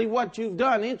exactly what you've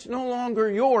done. It's no longer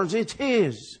yours, it's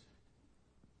His.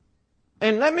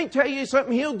 And let me tell you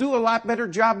something, He'll do a lot better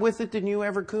job with it than you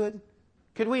ever could.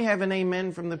 Could we have an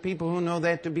amen from the people who know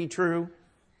that to be true?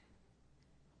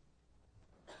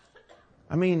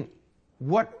 I mean,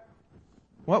 what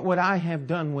would I have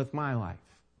done with my life?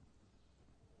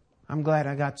 I'm glad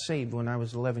I got saved when I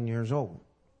was 11 years old.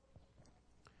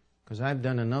 Because I've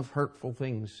done enough hurtful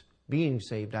things being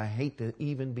saved. I hate to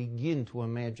even begin to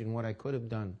imagine what I could have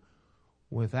done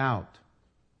without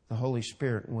the Holy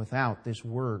Spirit and without this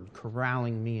Word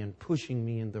corralling me and pushing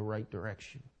me in the right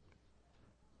direction.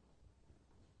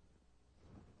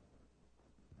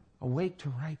 Awake to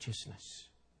righteousness.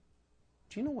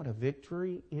 Do you know what a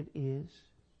victory it is?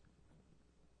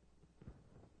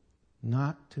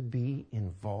 Not to be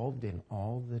involved in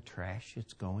all the trash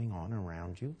that's going on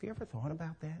around you. Have you ever thought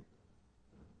about that?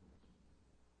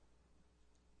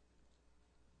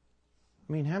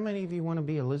 I mean, how many of you want to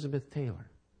be Elizabeth Taylor?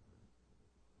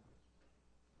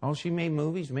 Oh, she made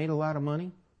movies, made a lot of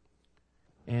money.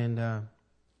 And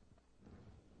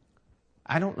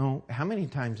I don't know how many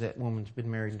times that woman's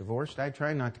been married and divorced. I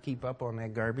try not to keep up on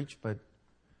that garbage, but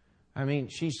I mean,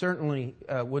 she certainly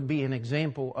would be an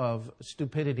example of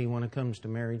stupidity when it comes to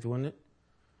marriage, wouldn't it?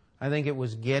 I think it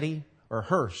was Getty or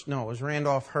Hearst. No, it was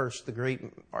Randolph Hearst, the great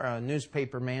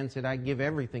newspaper man, said, I'd give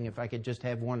everything if I could just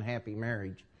have one happy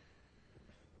marriage.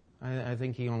 I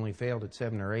think he only failed at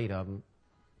 7 or 8 of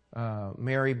them.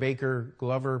 Mary Baker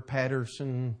Glover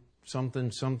Patterson,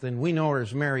 something. We know her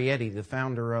as Mary Eddy, the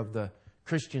founder of the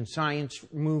Christian Science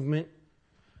movement.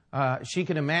 She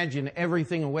could imagine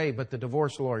everything away but the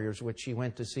divorce lawyers, which she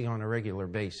went to see on a regular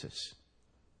basis.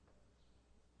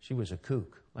 She was a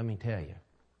kook, let me tell you.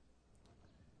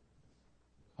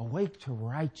 Awake to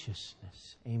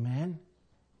righteousness. Amen?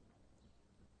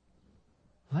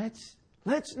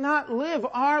 Let's not live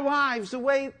our lives the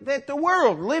way that the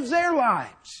world lives their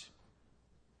lives.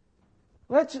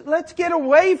 Let's get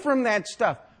away from that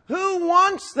stuff. Who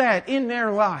wants that in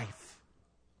their life?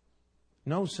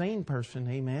 No sane person,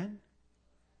 amen?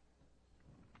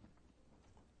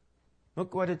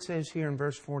 Look what it says here in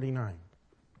verse 49.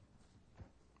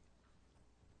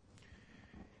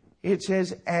 It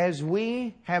says, as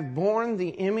we have borne the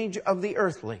image of the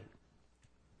earthly,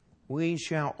 we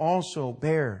shall also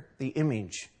bear the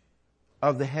image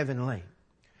of the heavenly.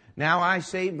 Now I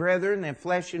say, brethren, that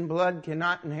flesh and blood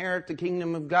cannot inherit the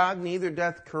kingdom of God, neither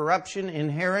doth corruption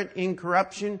inherit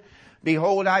incorruption.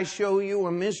 Behold, I show you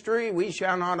a mystery. We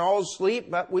shall not all sleep,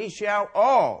 but we shall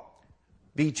all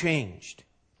be changed.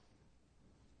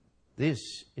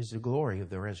 This is the glory of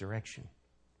the resurrection.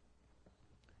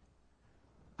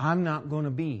 I'm not going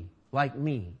to be like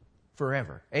me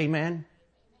forever. Amen?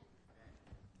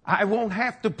 I won't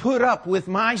have to put up with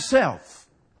myself.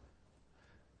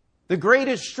 The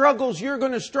greatest struggles you're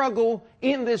going to struggle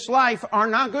in this life are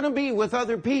not going to be with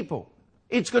other people.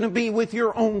 It's going to be with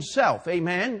your own self.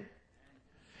 Amen?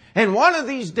 And one of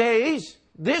these days,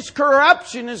 this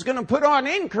corruption is going to put on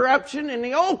incorruption, and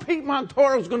the old Pete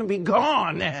Montoro is going to be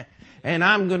gone. And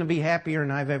I'm going to be happier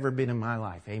than I've ever been in my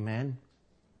life. Amen?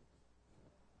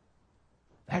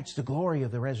 That's the glory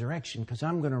of the resurrection, because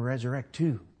I'm going to resurrect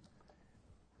too.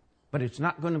 But it's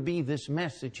not going to be this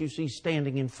mess that you see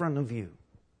standing in front of you.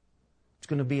 It's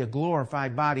going to be a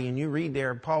glorified body. And you read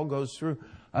there, Paul goes through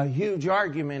a huge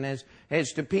argument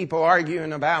as to people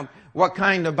arguing about what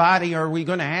kind of body are we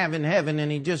going to have in heaven.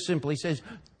 And he just simply says,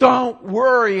 don't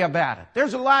worry about it.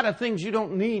 There's a lot of things you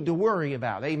don't need to worry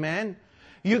about. Amen.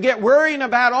 You get worrying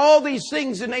about all these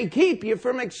things and they keep you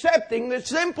from accepting the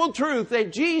simple truth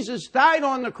that Jesus died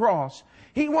on the cross.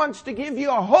 He wants to give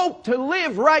you a hope to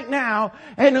live right now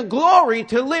and a glory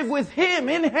to live with Him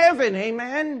in heaven.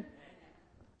 Amen.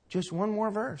 Just one more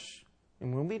verse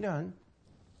and we'll be done.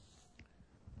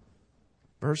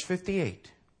 Verse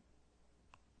 58.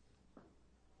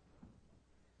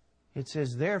 It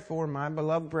says, therefore, my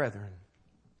beloved brethren,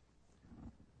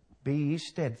 be ye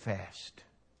steadfast,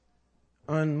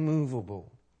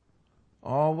 unmovable,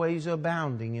 always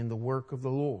abounding in the work of the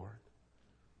Lord.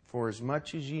 For as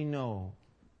much as ye know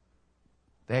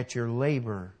that your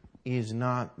labor is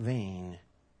not vain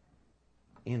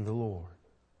in the Lord.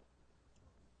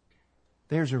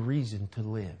 There's a reason to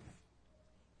live.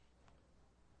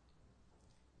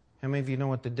 How many of you know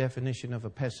what the definition of a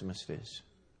pessimist is?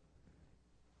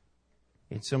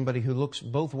 It's somebody who looks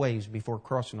both ways before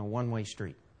crossing a one-way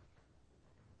street.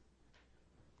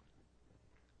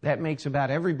 That makes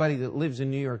about everybody that lives in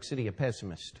New York City a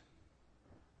pessimist.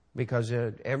 Because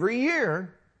every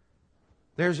year,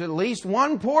 there's at least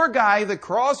one poor guy that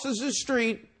crosses the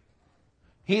street.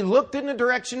 He looked in the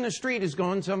direction the street is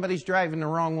going. Somebody's driving the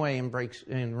wrong way and breaks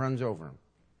and runs over him.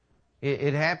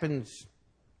 It happens.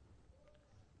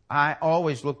 I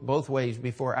always look both ways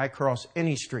before I cross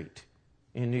any street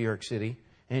in New York City.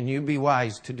 And you be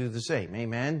wise to do the same.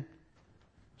 Amen?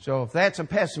 So if that's a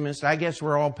pessimist, I guess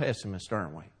we're all pessimists,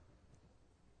 aren't we?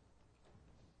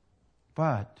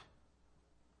 But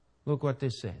look what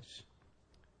this says.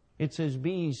 It says,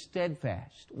 be ye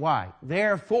steadfast. Why?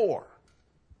 Therefore,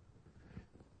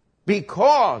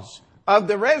 because of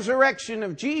the resurrection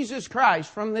of Jesus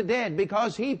Christ from the dead,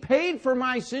 because He paid for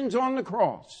my sins on the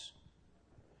cross,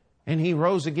 and He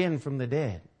rose again from the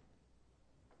dead,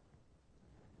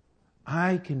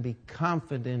 I can be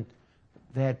confident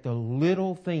that the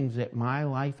little things that my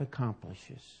life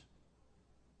accomplishes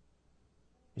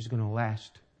is going to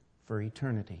last for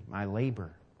eternity. My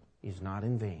labor is not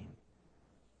in vain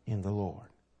in the Lord.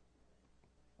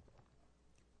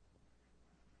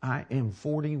 I am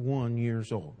 41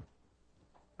 years old.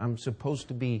 I'm supposed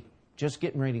to be just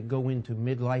getting ready to go into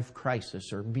midlife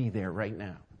crisis or be there right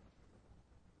now.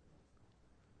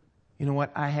 You know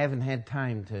what? I haven't had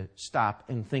time to stop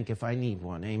and think if I need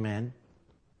one. Amen?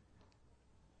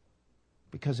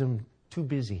 Because I'm too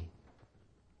busy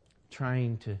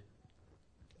trying to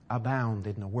abound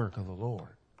in the work of the Lord.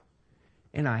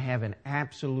 And I have an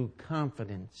absolute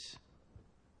confidence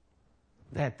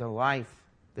that the life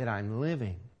that I'm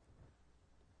living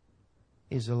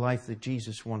is the life that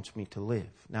Jesus wants me to live.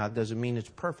 Now, it doesn't mean it's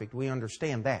perfect. We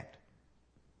understand that.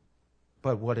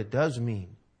 But what it does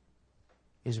mean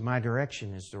is my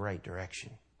direction is the right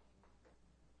direction.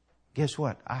 Guess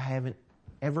what? I haven't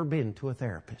ever been to a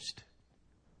therapist.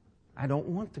 I don't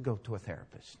want to go to a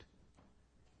therapist.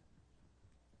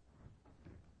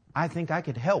 I think I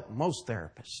could help most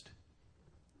therapists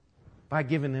by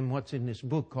giving them what's in this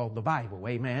book called the Bible.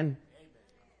 Amen?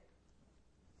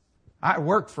 I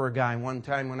worked for a guy one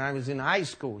time when I was in high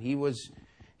school. He was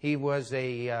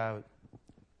a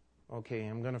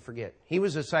I'm going to forget. He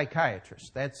was a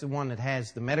psychiatrist. That's the one that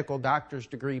has the medical doctor's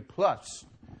degree plus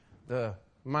the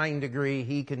mind degree.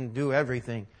 He can do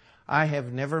everything. I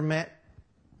have never met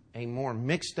a more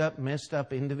messed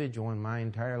up individual in my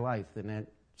entire life than that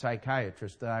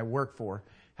psychiatrist that I worked for,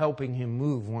 helping him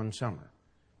move one summer.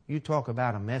 You talk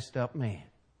about a messed up man.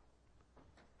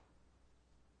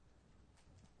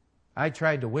 I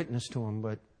tried to witness to him,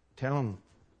 but tell him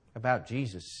about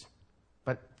Jesus.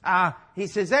 But he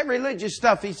says that religious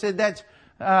stuff. He said that's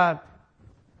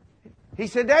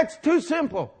too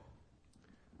simple.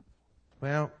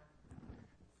 Well,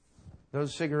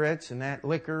 those cigarettes and that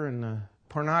liquor and the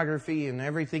pornography and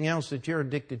everything else that you're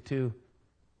addicted to,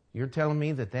 you're telling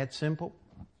me that that's simple?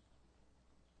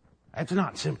 That's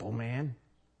not simple, man.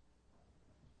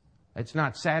 It's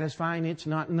not satisfying. It's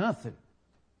not nothing.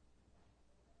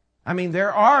 I mean,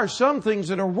 there are some things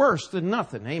that are worse than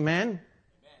nothing. Amen?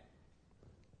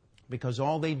 Because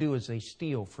all they do is they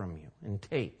steal from you and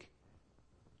take.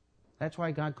 That's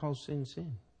why God calls sin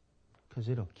sin. Because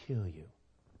it'll kill you.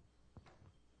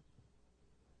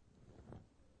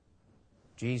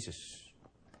 Jesus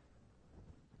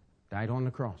died on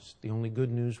the cross. The only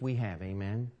good news we have.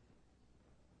 Amen?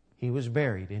 He was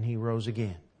buried and He rose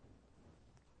again.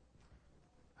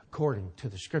 According to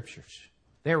the Scriptures.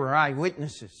 There were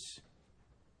eyewitnesses.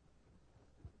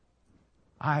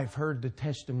 I've heard the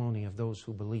testimony of those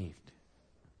who believed.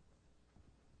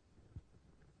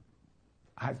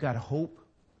 I've got a hope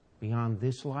beyond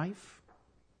this life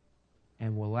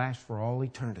and will last for all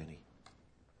eternity.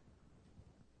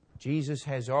 Jesus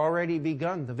has already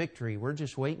begun the victory. We're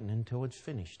just waiting until it's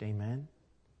finished. Amen.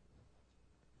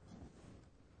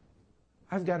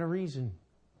 I've got a reason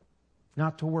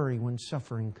not to worry when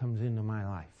suffering comes into my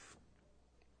life.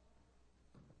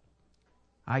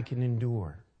 I can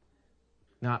endure,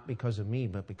 not because of me,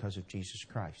 but because of Jesus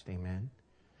Christ. Amen.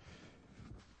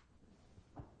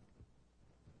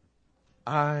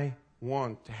 I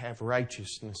want to have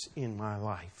righteousness in my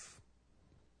life.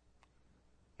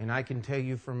 And I can tell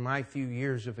you from my few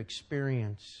years of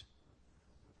experience,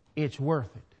 it's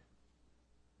worth it.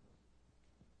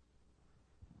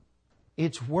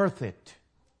 It's worth it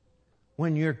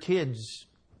when your kids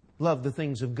love the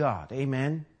things of God.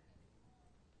 Amen?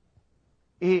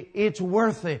 It's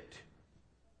worth it.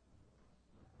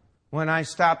 When I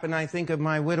stop and I think of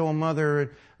my widow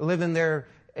mother living there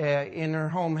in her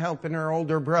home helping her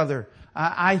older brother,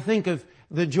 I think of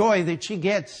the joy that she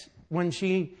gets when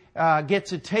she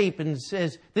gets a tape and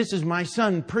says, "This is my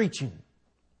son preaching."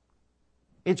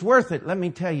 It's worth it. Let me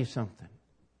tell you something.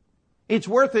 It's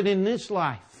worth it in this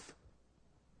life.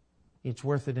 It's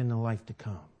worth it in the life to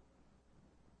come.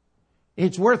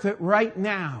 It's worth it right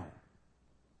now.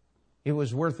 It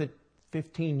was worth it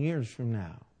 15 years from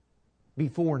now,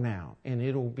 before now, and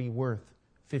it'll be worth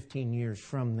 15 years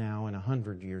from now and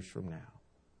 100 years from now.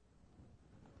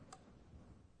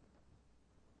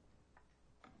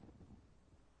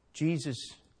 Jesus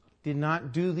did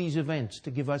not do these events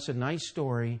to give us a nice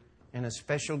story and a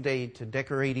special day to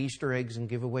decorate Easter eggs and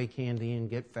give away candy and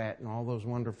get fat and all those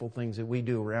wonderful things that we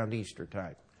do around Easter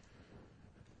time.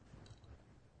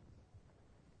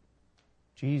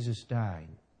 Jesus died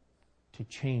to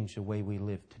change the way we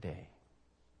live today.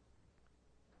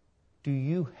 Do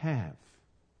you have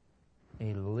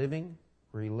a living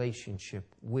relationship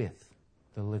with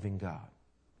the living God?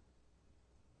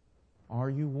 Are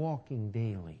you walking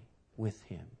daily with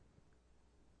Him?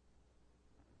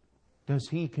 Does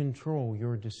He control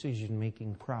your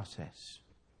decision-making process?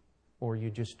 Or are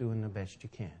you just doing the best you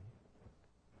can?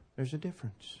 There's a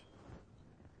difference.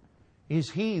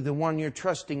 Is He the one you're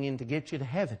trusting in to get you to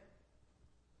heaven?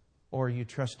 Or are you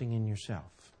trusting in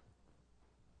yourself?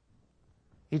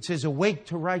 It says, "Awake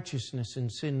to righteousness and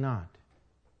sin not."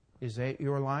 Is that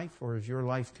your life, or is your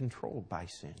life controlled by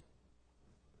sin?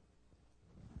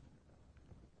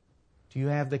 Do you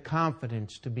have the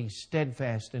confidence to be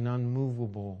steadfast and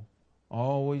unmovable,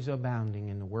 always abounding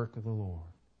in the work of the Lord?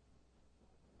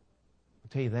 I'll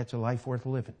tell you, that's a life worth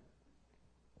living.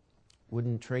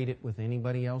 Wouldn't trade it with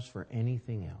anybody else for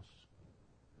anything else.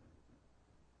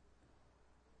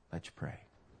 Let's pray.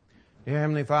 Dear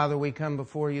Heavenly Father, we come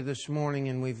before You this morning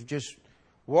and we've just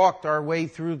walked our way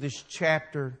through this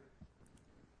chapter.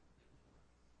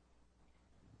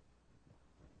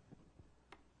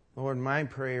 Lord, my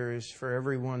prayer is for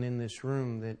everyone in this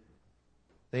room that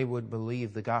they would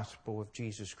believe the gospel of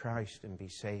Jesus Christ and be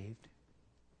saved.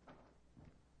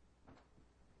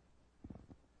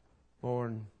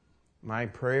 Lord, my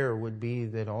prayer would be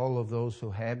that all of those who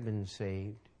have been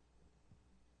saved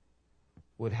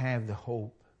would have the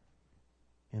hope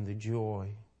and the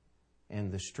joy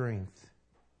and the strength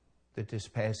that this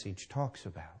passage talks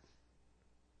about.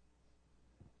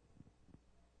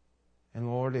 And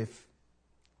Lord, if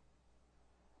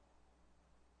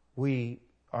we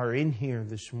are in here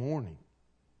this morning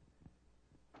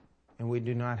and we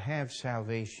do not have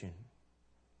salvation,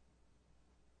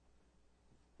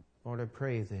 Lord, I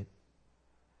pray that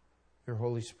Your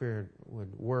Holy Spirit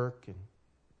would work and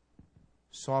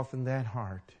soften that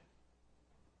heart,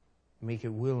 make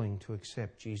it willing to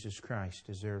accept Jesus Christ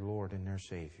as their Lord and their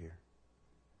Savior.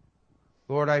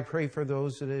 Lord, I pray for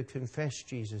those that have confessed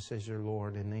Jesus as their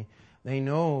Lord and they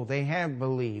know they have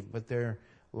believed, but their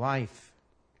life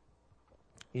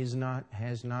has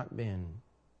not been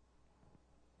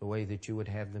the way that You would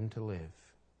have them to live.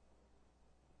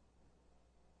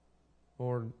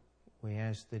 Lord, we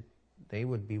ask that they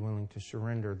would be willing to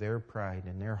surrender their pride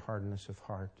and their hardness of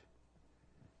heart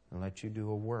and let You do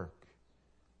a work.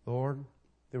 Lord,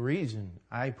 the reason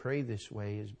I pray this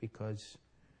way is because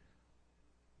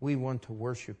we want to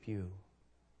worship You.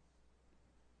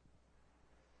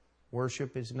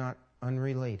 Worship is not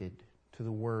unrelated to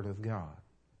the Word of God.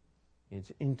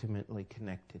 It's intimately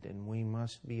connected, and we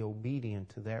must be obedient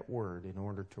to that Word in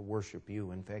order to worship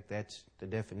You. In fact, that's the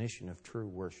definition of true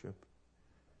worship.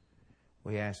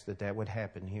 We ask that that would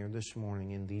happen here this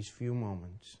morning in these few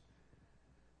moments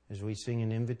as we sing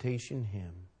an invitation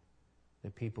hymn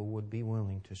that people would be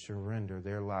willing to surrender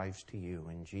their lives to You.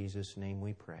 In Jesus' name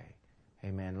we pray.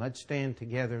 Amen. Let's stand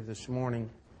together this morning.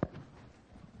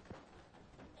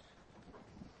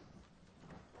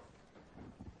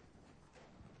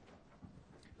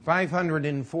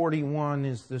 "541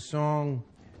 is the song.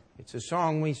 It's a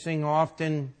song we sing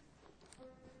often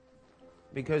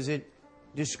because it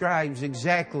describes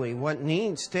exactly what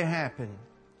needs to happen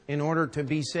in order to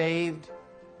be saved.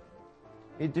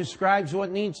 It describes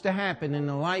what needs to happen in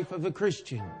the life of a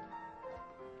Christian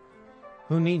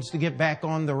who needs to get back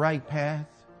on the right path.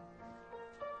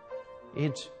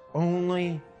 It's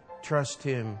only trust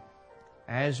Him.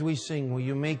 As we sing, will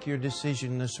you make your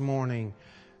decision this morning?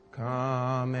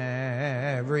 Come,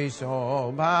 every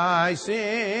soul by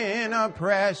sin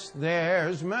oppressed,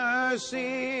 there's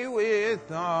mercy with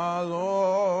the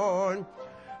Lord,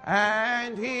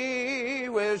 and He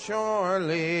will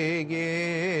surely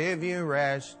give you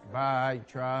rest by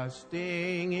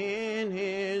trusting in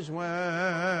His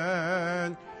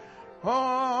word.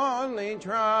 Only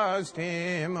trust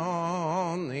Him,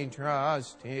 only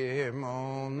trust Him,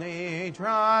 only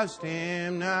trust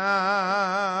Him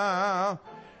now.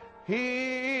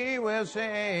 He will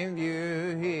save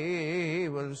you, He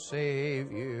will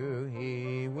save you,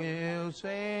 He will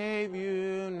save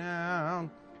you now.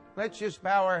 Let's just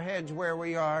bow our heads where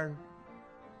we are.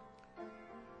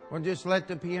 We'll just let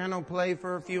the piano play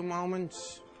for a few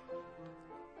moments.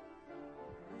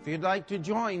 If you'd like to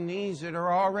join these that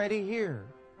are already here,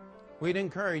 we'd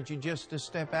encourage you just to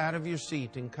step out of your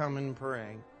seat and come and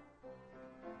pray.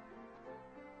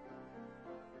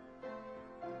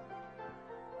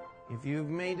 If you've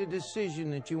made a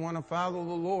decision that you want to follow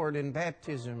the Lord in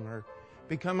baptism or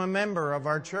become a member of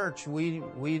our church, we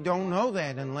don't know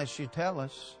that unless you tell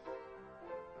us.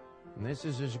 And this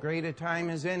is as great a time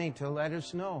as any to let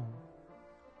us know.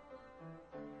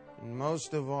 And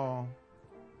most of all,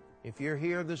 if you're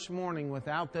here this morning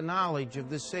without the knowledge of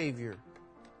the Savior,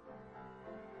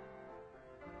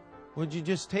 would you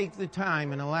just take the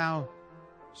time and allow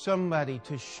somebody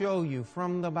to show you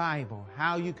from the Bible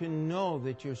how you can know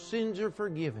that your sins are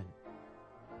forgiven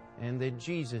and that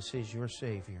Jesus is your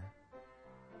Savior?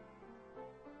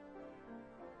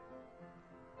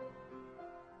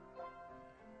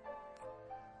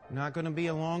 Not going to be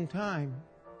a long time.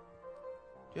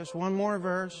 Just one more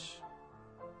verse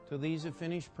till these have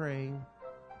finished praying.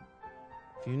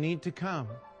 If you need to come,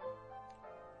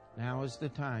 now is the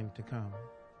time to come.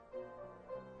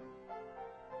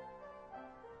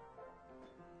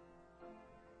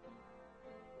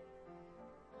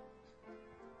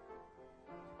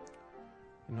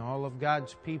 And all of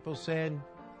God's people said,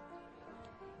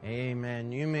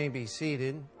 Amen. You may be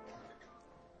seated.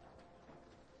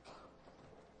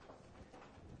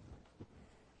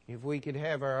 If we could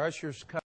have our ushers come.